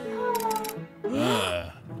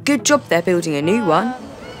 Good job they're building a new one.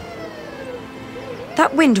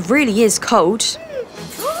 That wind really is cold.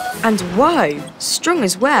 And whoa, strong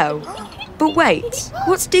as well. But wait,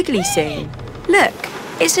 what's Digley seeing? Look,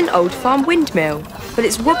 it's an old farm windmill. but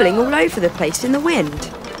it's wobbling all over the place in the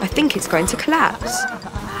wind. I think it's going to collapse.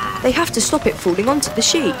 They have to stop it falling onto the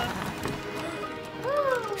sheep.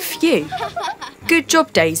 Phew. Good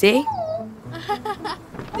job, Daisy.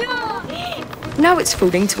 Now it's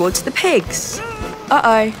falling towards the pigs.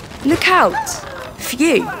 Uh-oh, look out.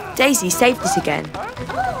 Phew, Daisy saved it again.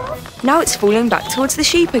 Now it's falling back towards the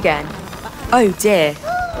sheep again. Oh dear.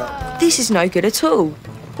 This is no good at all.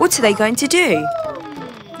 What are they going to do?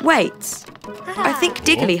 Wait, I think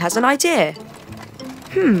Digley has an idea.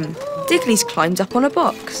 Digley's climbed up on a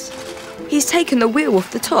box. He's taken the wheel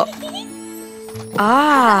off the top.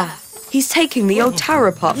 Ah, he's taking the old tower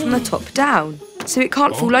apart from the top down, so it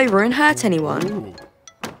can't fall over and hurt anyone.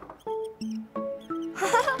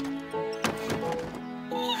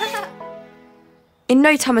 In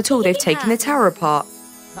no time at all, they've taken the tower apart.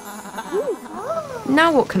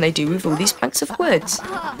 Now what can they do with all these planks of wood?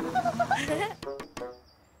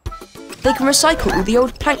 They can recycle all the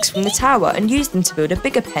old planks from the tower and use them to build a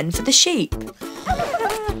bigger pen for the sheep.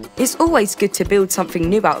 It's always good to build something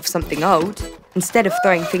new out of something old, instead of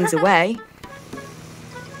throwing things away.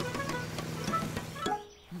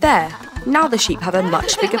 There, now the sheep have a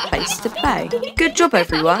much bigger place to play. Good job,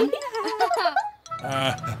 everyone.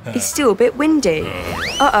 It's still a bit windy.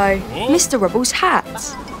 Uh-oh, Mr. Rubble's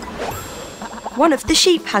hat. One of the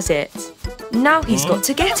sheep has it. Now he's got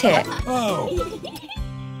to get it.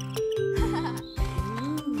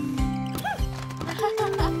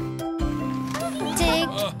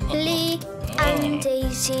 Digley and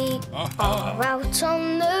Dazey are out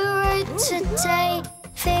on the road today,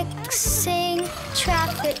 fixing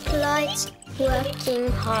traffic lights,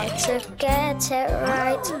 working hard to get it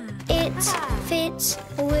right. It fits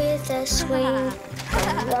with a swing.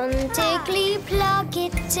 Come on, Digley, plug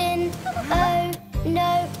it in. Oh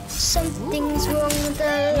no, something's wrong.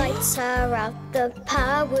 The lights are out, the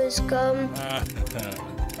power's gone.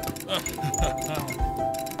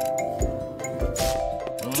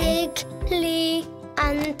 Digley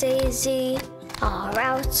and Dazey are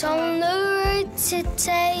out on the road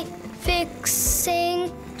today,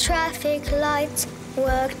 fixing traffic lights,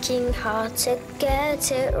 working hard to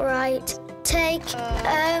get it right. Take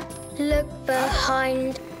a look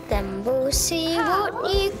behind, then we'll see what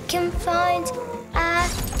you can find. Ah,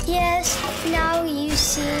 yes, now you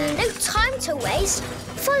see. No time to waste.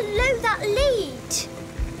 Follow that lead.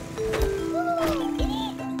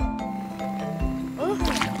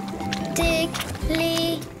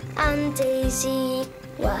 Digley and Dazey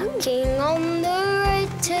working on the road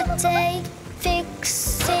today,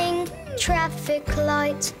 fixing traffic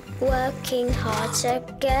lights, working hard to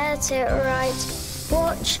get it right.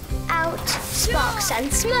 Watch out, sparks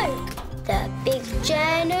and smoke. The big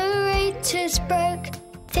generator's broke.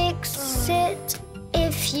 Fix it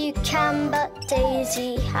if you can, but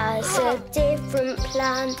Dazey has a different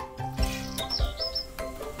plan.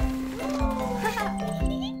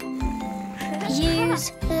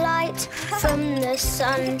 Use light from the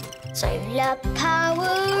sun. Solar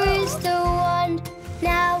power is the one.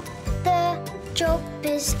 Now the job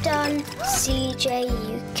is done. CJ,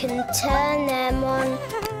 you can turn them on.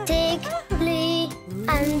 Digley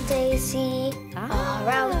and Dazey are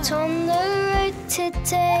out on the road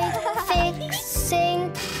today,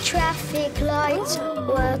 fixing traffic lights,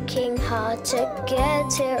 working hard to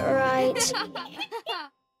get it right.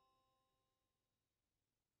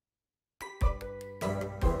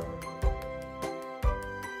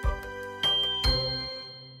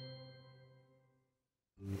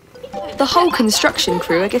 The whole construction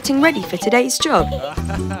crew are getting ready for today's job.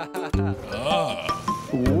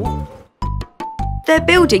 They're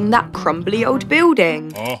building that crumbly old building.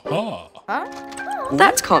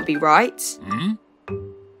 That can't be right.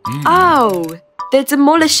 Oh, they're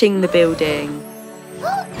demolishing the building.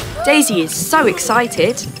 Dazey is so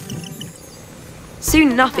excited.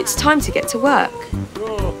 Soon enough, it's time to get to work.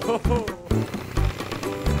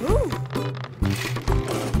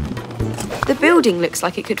 The building looks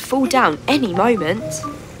like it could fall down any moment.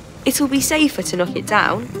 It'll be safer to knock it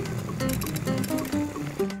down.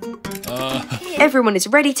 Everyone is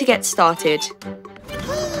ready to get started.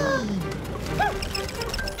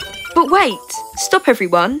 But wait! Stop,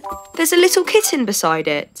 everyone! There's a little kitten beside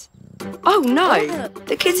it. Oh no!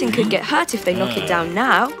 The kitten could get hurt if they knock it down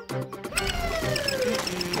now.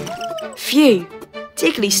 Phew!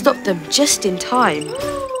 Digley stopped them just in time.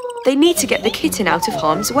 They need to get the kitten out of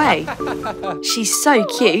harm's way. She's so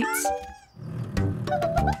cute.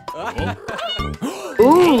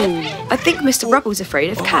 Ooh, I think Mr. Rubble's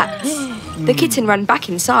afraid of cats. The kitten ran back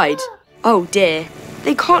inside. Oh dear,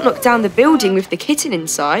 they can't knock down the building with the kitten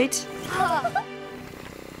inside.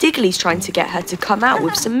 Digley's trying to get her to come out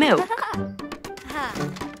with some milk.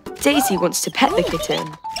 Daisy wants to pet the kitten,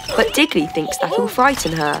 but Digley thinks that'll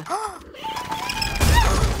frighten her.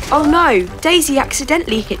 Oh no, Daisy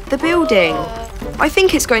accidentally hit the building. I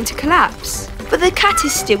think it's going to collapse, but the cat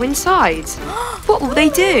is still inside. What will they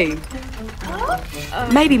do?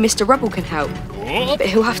 Maybe Mr. Rubble can help, but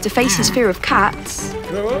he'll have to face his fear of cats.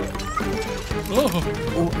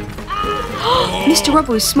 Mr.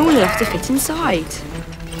 Rubble is small enough to fit inside.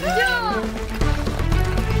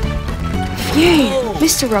 Phew!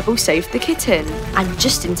 Mr. Rubble saved the kitten, and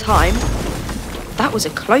just in time. That was a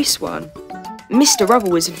close one. Mr.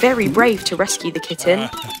 Rubble was very brave to rescue the kitten.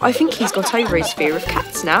 I think he's got over his fear of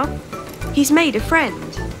cats now. He's made a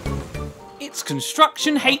friend. It's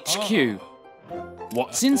Construction HQ.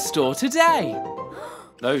 What's in store today?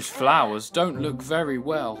 Those flowers don't look very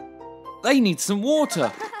well. They need some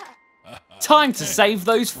water. Time to save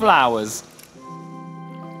those flowers.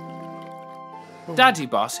 Daddy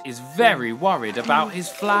Bus is very worried about his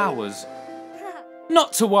flowers.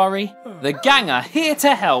 Not to worry, the gang are here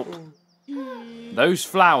to help. Those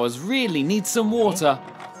flowers really need some water,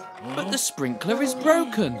 but the sprinkler is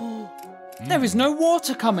broken. There is no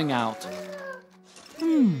water coming out.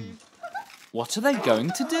 What are they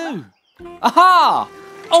going to do? Aha!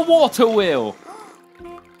 A water wheel!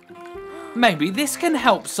 Maybe this can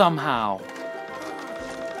help somehow.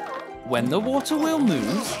 When the water wheel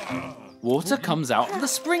moves, water comes out of the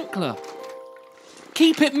sprinkler.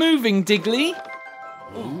 Keep it moving, Digley.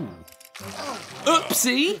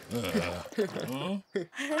 Oopsie!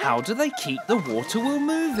 How do they keep the water wheel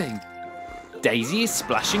moving? Daisy is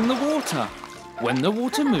splashing the water. When the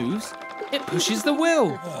water moves, it pushes the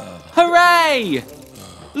wheel. Hooray!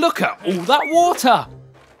 Look at all that water!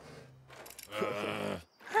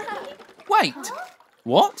 Wait,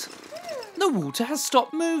 what? The water has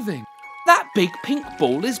stopped moving. That big pink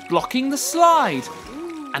ball is blocking the slide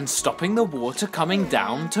and stopping the water coming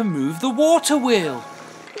down to move the water wheel.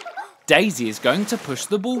 Daisy is going to push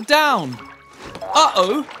the ball down.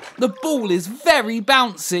 Uh-oh, the ball is very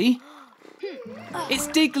bouncy. It's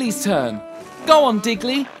Digley's turn. Go on,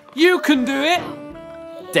 Digley, you can do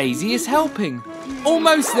it. Daisy is helping.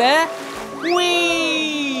 Almost there.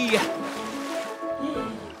 Whee!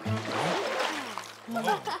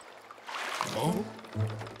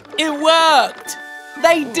 It worked!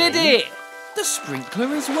 They did it! The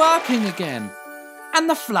sprinkler is working again. And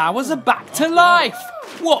the flowers are back to life.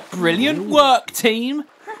 What brilliant work, team.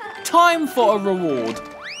 Time for a reward.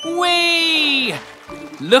 Whee!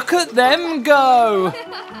 Look at them go!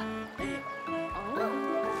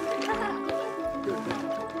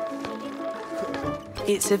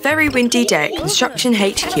 It's a very windy day at Construction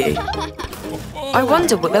HQ. I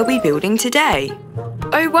wonder what they'll be building today.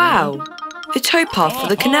 Oh wow, the towpath for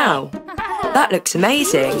the canal. That looks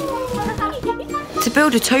amazing. To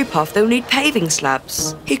build a towpath, they'll need paving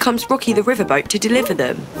slabs. Here comes Rocky the riverboat to deliver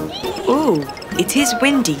them. Ooh, it is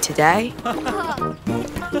windy today.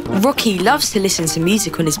 Rocky loves to listen to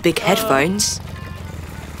music on his big headphones.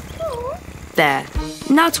 There,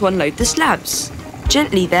 now to unload the slabs.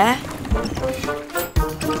 Gently there.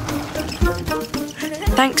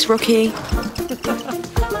 Thanks, Rocky.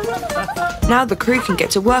 Now the crew can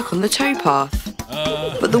get to work on the towpath.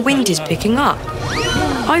 But the wind is picking up.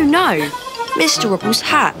 Oh no, Mr. Rubble's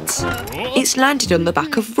hat. It's landed on the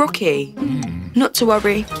back of Rocky. Not to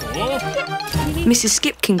worry. Mrs.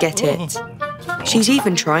 Skip can get it. She's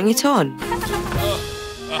even trying it on.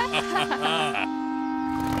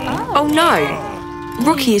 Oh no,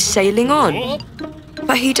 Rocky is sailing on.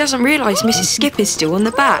 But he doesn't realise Mrs. Skip is still on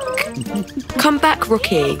the back. Come back,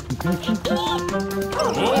 Rocky.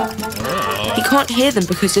 He can't hear them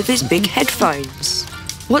because of his big headphones.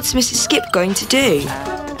 What's Mrs. Skip going to do?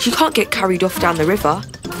 She can't get carried off down the river.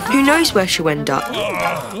 Who knows where she'll end up?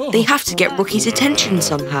 They have to get Rocky's attention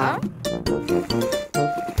somehow.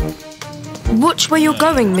 Watch where you're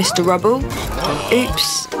going, Mr. Rubble.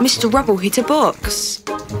 Oops, Mr. Rubble hit a box.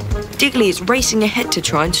 Digley is racing ahead to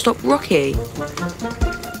try and stop Rocky.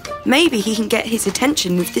 Maybe he can get his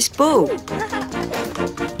attention with this ball.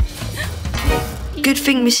 Good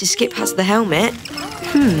thing Mrs. Skip has the helmet.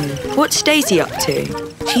 What's Daisy up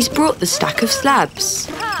to? She's brought the stack of slabs.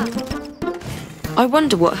 I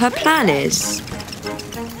wonder what her plan is.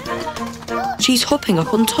 She's hopping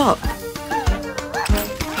up on top.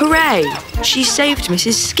 Hooray! She saved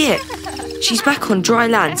Mrs. Skip. She's back on dry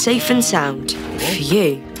land, safe and sound.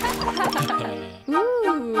 Phew.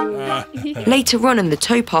 Later on, and the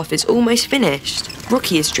towpath is almost finished.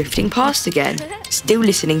 Rocky is drifting past again, still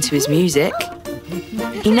listening to his music.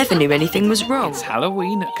 He never knew anything was wrong. It's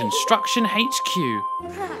Halloween at Construction HQ.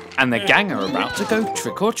 And the gang are about to go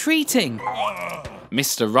trick-or-treating.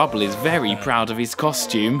 Mr. Rubble is very proud of his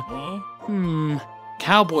costume.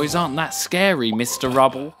 Cowboys aren't that scary, Mr.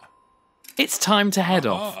 Rubble. It's time to head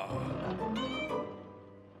off.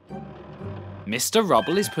 Mr.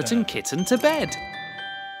 Rubble is putting Kitten to bed.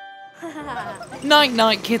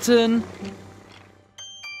 Night-night, Kitten.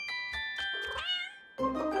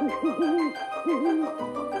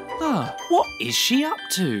 What is she up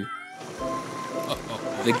to?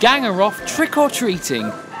 The gang are off trick-or-treating.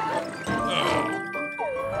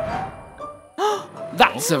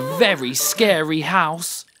 That's a very scary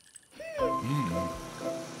house.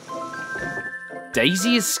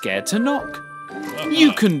 Daisy is scared to knock.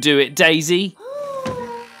 You can do it, Daisy.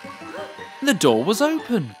 The door was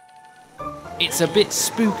open. It's a bit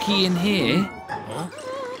spooky in here.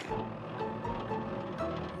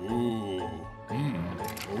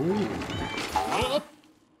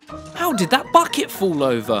 How did that bucket fall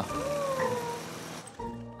over?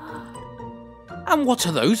 And what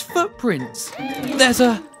are those footprints? There's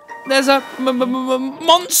a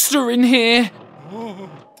monster in here.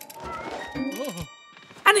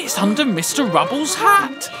 And it's under Mr. Rubble's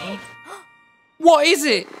hat. What is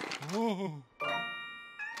it?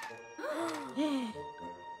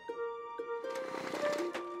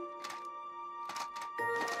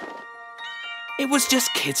 It was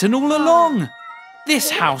just Kitten all along.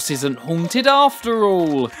 This house isn't haunted after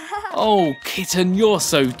all. Oh, Kitten, you're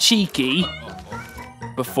so cheeky.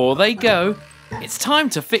 Before they go, it's time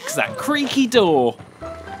to fix that creaky door.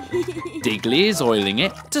 Digley is oiling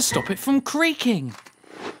it to stop it from creaking.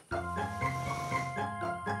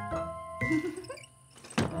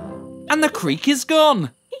 And the creak is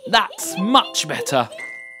gone. That's much better.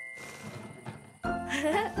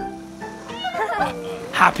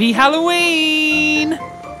 Happy Halloween!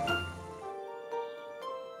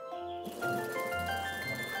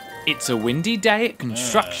 It's a windy day at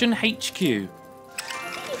Construction HQ.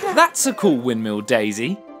 That's a cool windmill,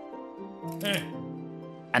 Daisy.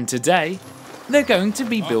 And today, they're going to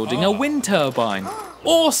be building a wind turbine.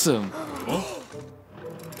 Awesome!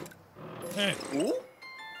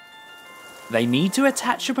 They need to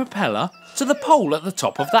attach a propeller to the pole at the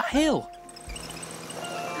top of that hill.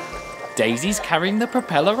 Daisy's carrying the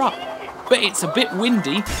propeller up, but it's a bit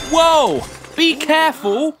windy. Whoa! Be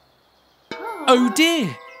careful! Oh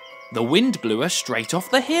dear! The wind blew her straight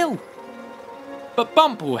off the hill. But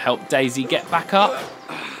Bump will help Daisy get back up.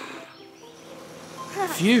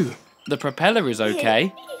 Phew, the propeller is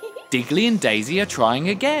okay. Digley and Dazey are trying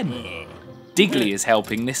again. Digley is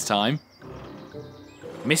helping this time.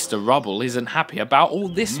 Mr. Rubble isn't happy about all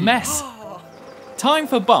this mess. Time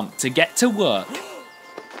for Bump to get to work.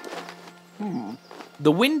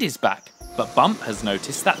 The wind is back, but Bump has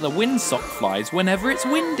noticed that the windsock flies whenever it's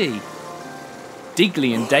windy.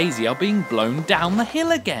 Digley and Dazey are being blown down the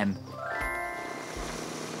hill again.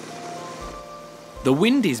 The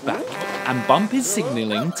wind is back, and Bump is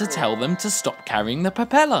signalling to tell them to stop carrying the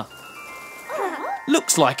propeller.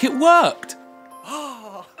 Looks like it worked.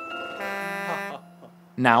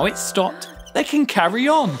 Now it's stopped, they can carry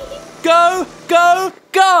on. Go, go,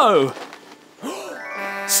 go!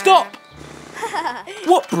 Stop!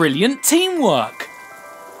 What brilliant teamwork!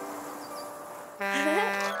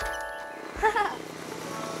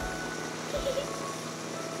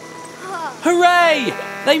 Hooray!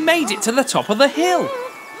 They made it to the top of the hill.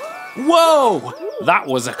 Whoa! That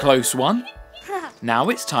was a close one. Now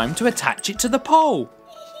it's time to attach it to the pole.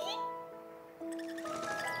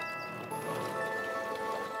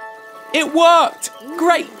 It worked!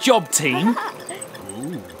 Great job, team!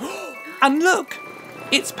 And look!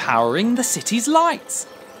 It's powering the city's lights.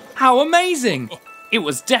 How amazing! It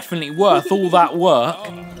was definitely worth all that work.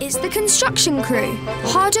 It's the construction crew,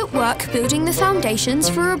 hard at work building the foundations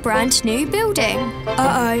for a brand new building.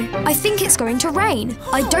 Uh-oh, I think it's going to rain.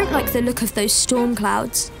 I don't like the look of those storm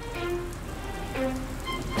clouds.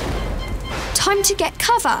 Time to get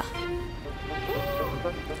cover.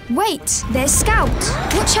 Wait, there's Scout.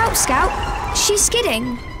 Watch out, Scout. She's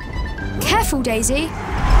skidding. Careful, Daisy.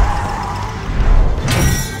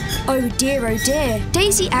 Oh dear,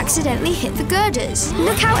 Daisy accidentally hit the girders.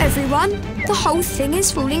 Look out, everyone. The whole thing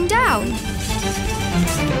is falling down.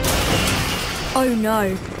 Oh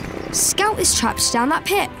no. Scout is trapped down that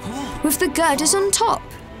pit, with the girders on top.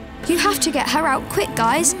 You have to get her out quick,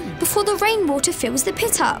 guys, before the rainwater fills the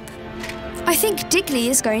pit up. I think Digley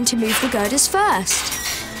is going to move the girders first.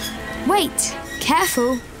 Wait,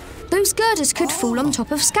 careful. Those girders could fall on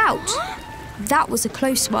top of Scout. That was a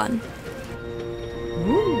close one.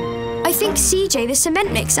 I think CJ the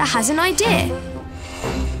cement mixer has an idea.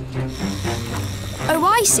 Oh,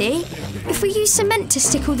 I see. If we use cement to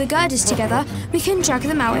stick all the girders together, we can drag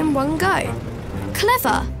them out in one go.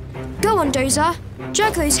 clever. Go on, Dozer.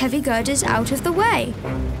 Jerk those heavy girders out of the way.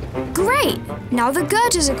 Great! Now the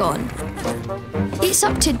girders are gone. It's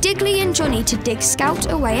up to Digley and Johnny to dig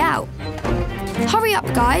Scout a way out. Hurry up,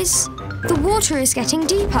 guys. The water is getting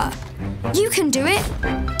deeper. You can do it.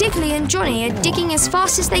 Digley and Johnny are digging as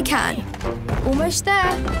fast as they can. Almost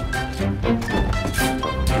there.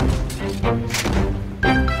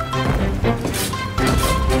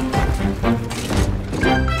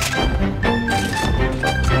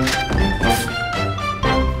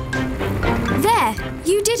 There,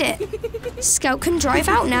 you did it. Scout can drive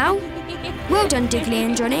out now. Well done, Digley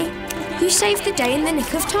and Johnny. You saved the day in the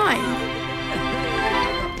nick of time.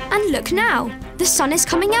 And look now, the sun is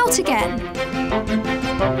coming out again.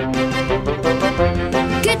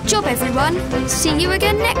 Good job, everyone. See you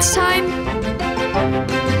again next time.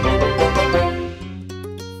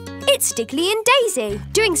 It's Digley and Dazey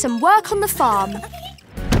doing some work on the farm.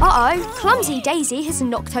 Uh-oh, clumsy Daisy has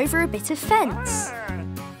knocked over a bit of fence.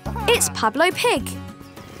 It's Pablo Pig.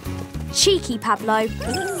 Cheeky Pablo.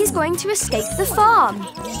 He's going to escape the farm.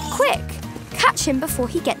 Quick, catch him before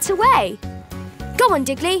he gets away. Go on,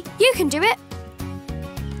 Digley, you can do it.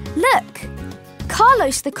 Look,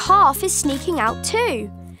 Carlos the calf is sneaking out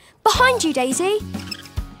too. Behind you, Daisy.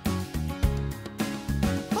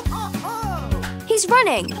 He's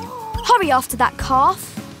running. Hurry after that calf.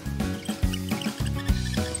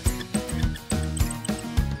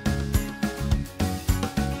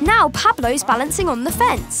 Now Pablo's balancing on the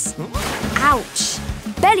fence. Ouch!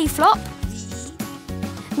 Belly flop.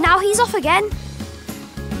 Now he's off again.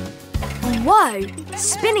 Whoa!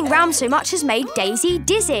 Spinning round so much has made Daisy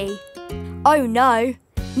dizzy. Oh no!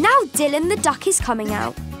 Now Dylan the duck is coming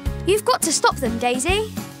out. You've got to stop them,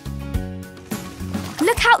 Daisy.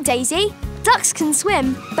 Look out, Daisy. Ducks can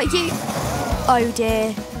swim, but you... Oh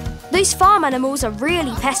dear. Those farm animals are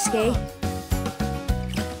really pesky.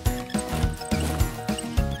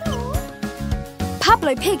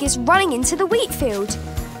 Pablo Pig is running into the wheat field.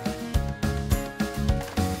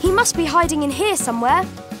 He must be hiding in here somewhere.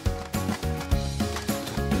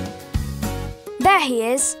 There he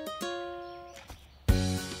is.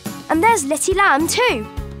 And there's Letty Lamb too.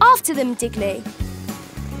 After them, Digley.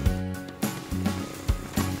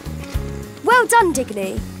 Well done,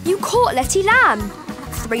 Digley. You caught Letty Lamb.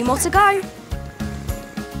 3 more to go.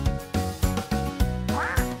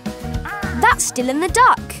 That's Dylan the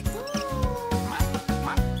duck.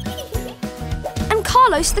 And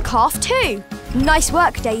Carlos the calf too. Nice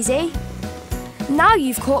work, Daisy. Now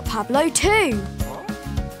you've caught Pablo too.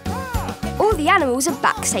 All the animals are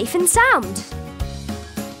back safe and sound.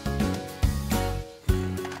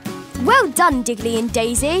 Well done, Digley and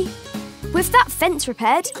Dazey. With that fence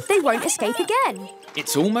repaired, they won't escape again.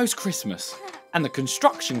 It's almost Christmas, and the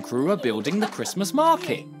construction crew are building the Christmas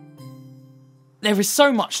market. There is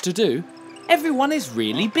so much to do. Everyone is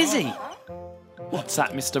really busy. What's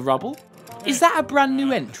that, Mr. Rubble? Is that a brand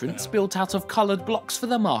new entrance built out of coloured blocks for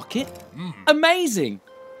the market? Amazing!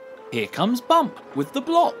 Here comes Bump with the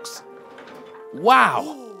blocks.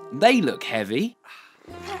 Wow, they look heavy.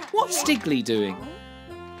 What's Digley doing?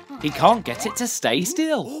 He can't get it to stay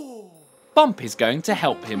still. Bump is going to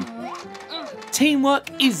help him. Teamwork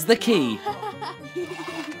is the key.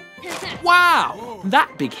 Wow,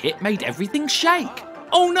 that big hit made everything shake.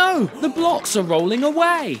 Oh no, the blocks are rolling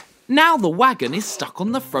away. Now the wagon is stuck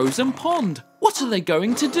on the frozen pond. What are they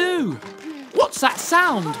going to do? What's that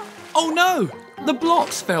sound? Oh no, the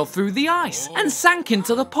blocks fell through the ice and sank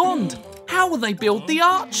into the pond. How will they build the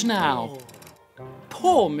arch now?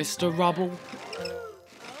 Poor Mr. Rubble.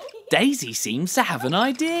 Daisy seems to have an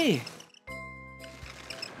idea.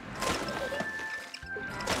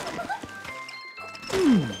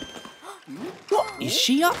 What is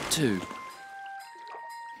she up to?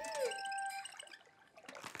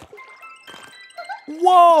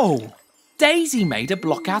 Whoa! Daisy made a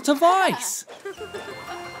block out of ice.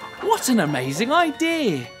 What an amazing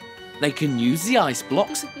idea. They can use the ice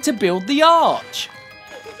blocks to build the arch.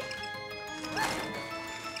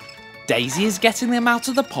 Daisy is getting them out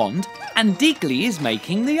of the pond and Digley is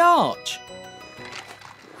making the arch.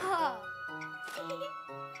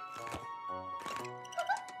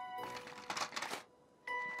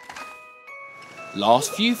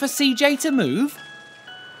 Last few for CJ to move.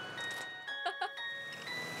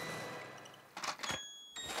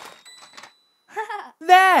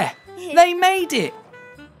 There! They made it!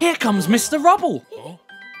 Here comes Mr. Rubble.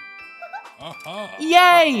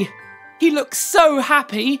 Yay! He looks so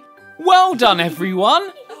happy. Well done,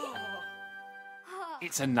 everyone.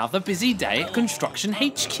 It's another busy day at Construction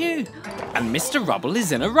HQ. And Mr. Rubble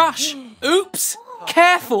is in a rush. Oops!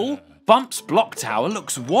 Careful! Bump's block tower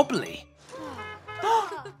looks wobbly.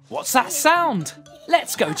 What's that sound?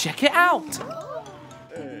 Let's go check it out.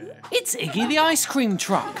 It's Iggy the ice cream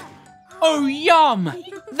truck. Oh, yum!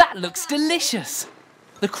 That looks delicious.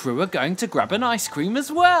 The crew are going to grab an ice cream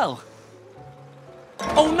as well.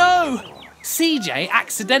 Oh no! CJ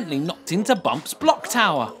accidentally knocked into Bump's block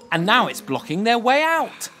tower, and now it's blocking their way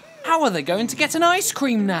out. How are they going to get an ice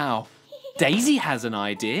cream now? Daisy has an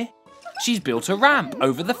idea. She's built a ramp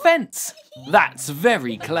over the fence. That's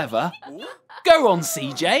very clever. Go on,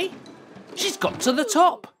 CJ. She's got to the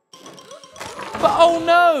top. But oh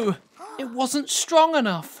no, it wasn't strong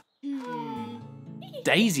enough.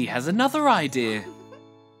 Daisy has another idea.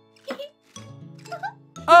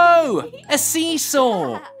 Oh, a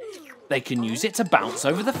seesaw. They can use it to bounce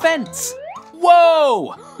over the fence.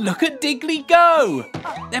 Whoa, look at Digley go.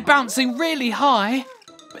 They're bouncing really high,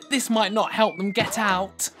 but this might not help them get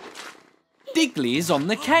out. Digley is on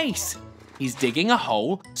the case. He's digging a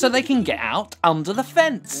hole so they can get out under the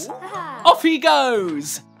fence. Off he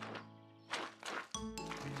goes.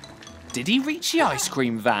 Did he reach the ice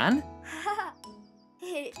cream van?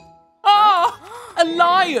 Ah, a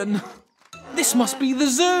lion. This must be the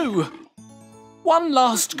zoo. One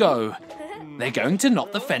last go. They're going to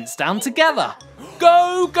knock the fence down together.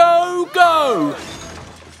 Go, go, go.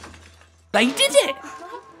 They did it.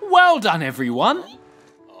 Well done, everyone.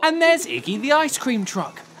 And there's Iggy the ice cream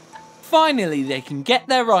truck. Finally, they can get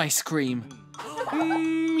their ice cream.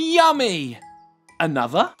 Yummy.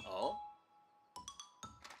 Another?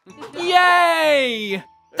 Yay!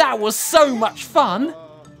 That was so much fun.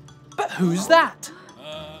 But who's that?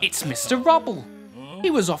 It's Mr. Rubble. He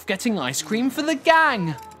was off getting ice cream for the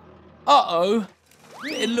gang. Uh-oh.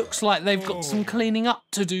 It looks like they've got some cleaning up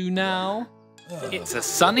to do now. It's a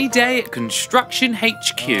sunny day at Construction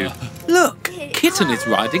HQ. Look, Kitten is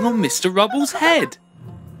riding on Mr. Rubble's head.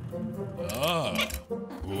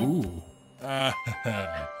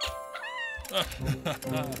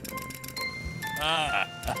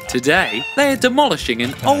 Today, they are demolishing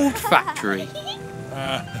an old factory.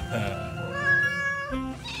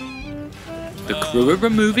 The crew are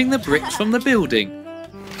removing the bricks from the building,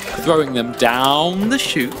 throwing them down the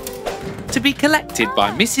chute to be collected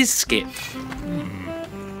by Mrs. Skip.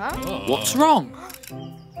 What's wrong?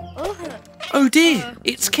 Oh dear,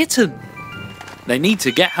 it's Kitten. They need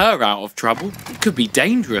to get her out of trouble. It could be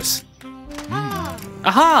dangerous.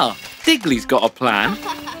 Aha! Digley's got a plan.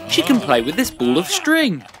 She can play with this ball of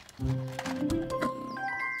string.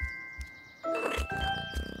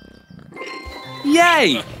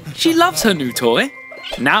 Yay! She loves her new toy.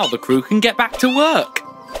 Now the crew can get back to work.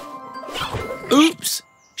 Oops!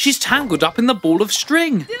 She's tangled up in the ball of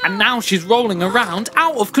string, and now she's rolling around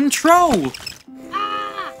out of control.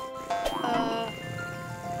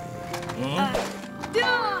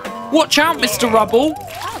 Watch out, Mr. Rubble!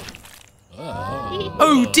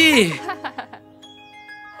 Oh dear!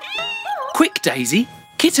 Quick, Daisy!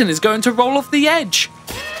 Kitten is going to roll off the edge.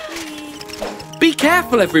 Be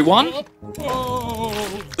careful, everyone!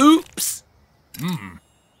 Oops!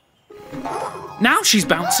 Now she's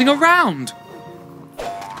bouncing around.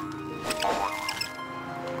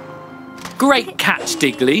 Great catch,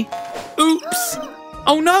 Digley. Oops!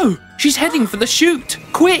 Oh no! She's heading for the chute!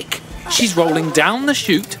 Quick! She's rolling down the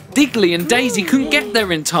chute. Digley and Daisy couldn't get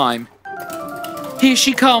there in time. Here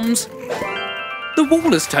she comes. The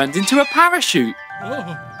wall has turned into a parachute.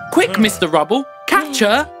 Quick, Mr. Rubble, catch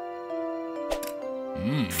her.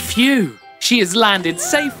 Phew, she has landed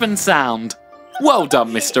safe and sound. Well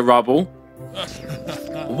done, Mr. Rubble.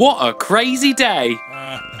 What a crazy day.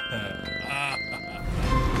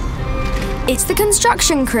 It's the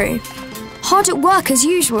construction crew. Hard at work as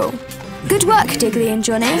usual. Good work, Digley and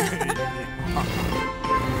Johnny.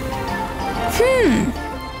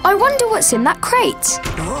 I wonder what's in that crate.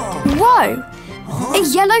 Whoa! A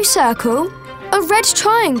yellow circle, a red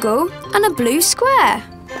triangle, and a blue square.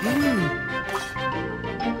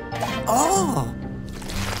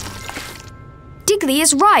 Digley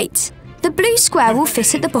is right. The blue square will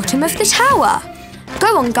fit at the bottom of the tower.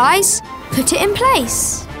 Go on, guys. Put it in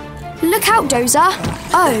place. Look out, Dozer.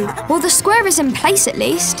 Oh, well, the square is in place at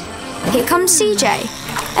least. Here comes CJ.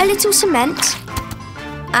 A little cement.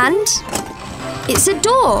 And it's a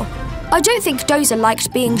door. I don't think Dozer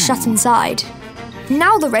liked being shut inside.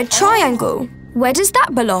 Now the red triangle. Where does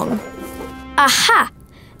that belong? Aha!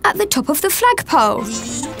 At the top of the flagpole.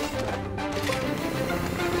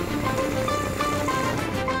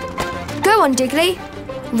 Go on, Digley.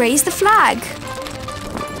 Raise the flag.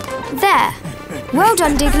 There. Well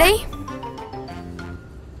done, Digley.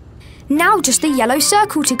 Now just the yellow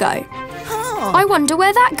circle to go. I wonder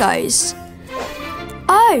where that goes.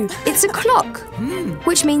 Oh, it's a clock,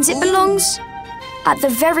 which means it belongs at the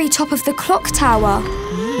very top of the clock tower.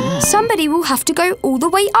 Somebody will have to go all the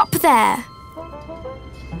way up there.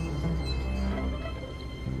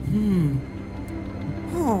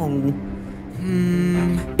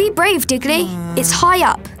 Be brave, Digley. It's high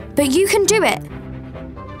up, but you can do it.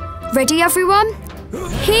 Ready, everyone?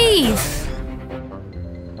 Heave!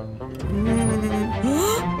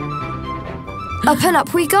 Up and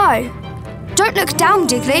up we go. Don't look down,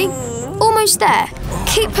 Digley. Almost there.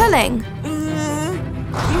 Keep pulling.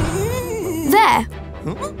 There.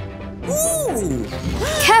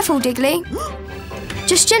 Careful, Digley.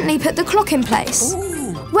 Just gently put the clock in place.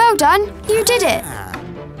 Well done, you did it.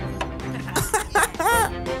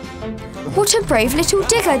 What a brave little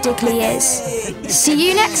digger Digley is. See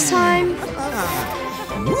you next time.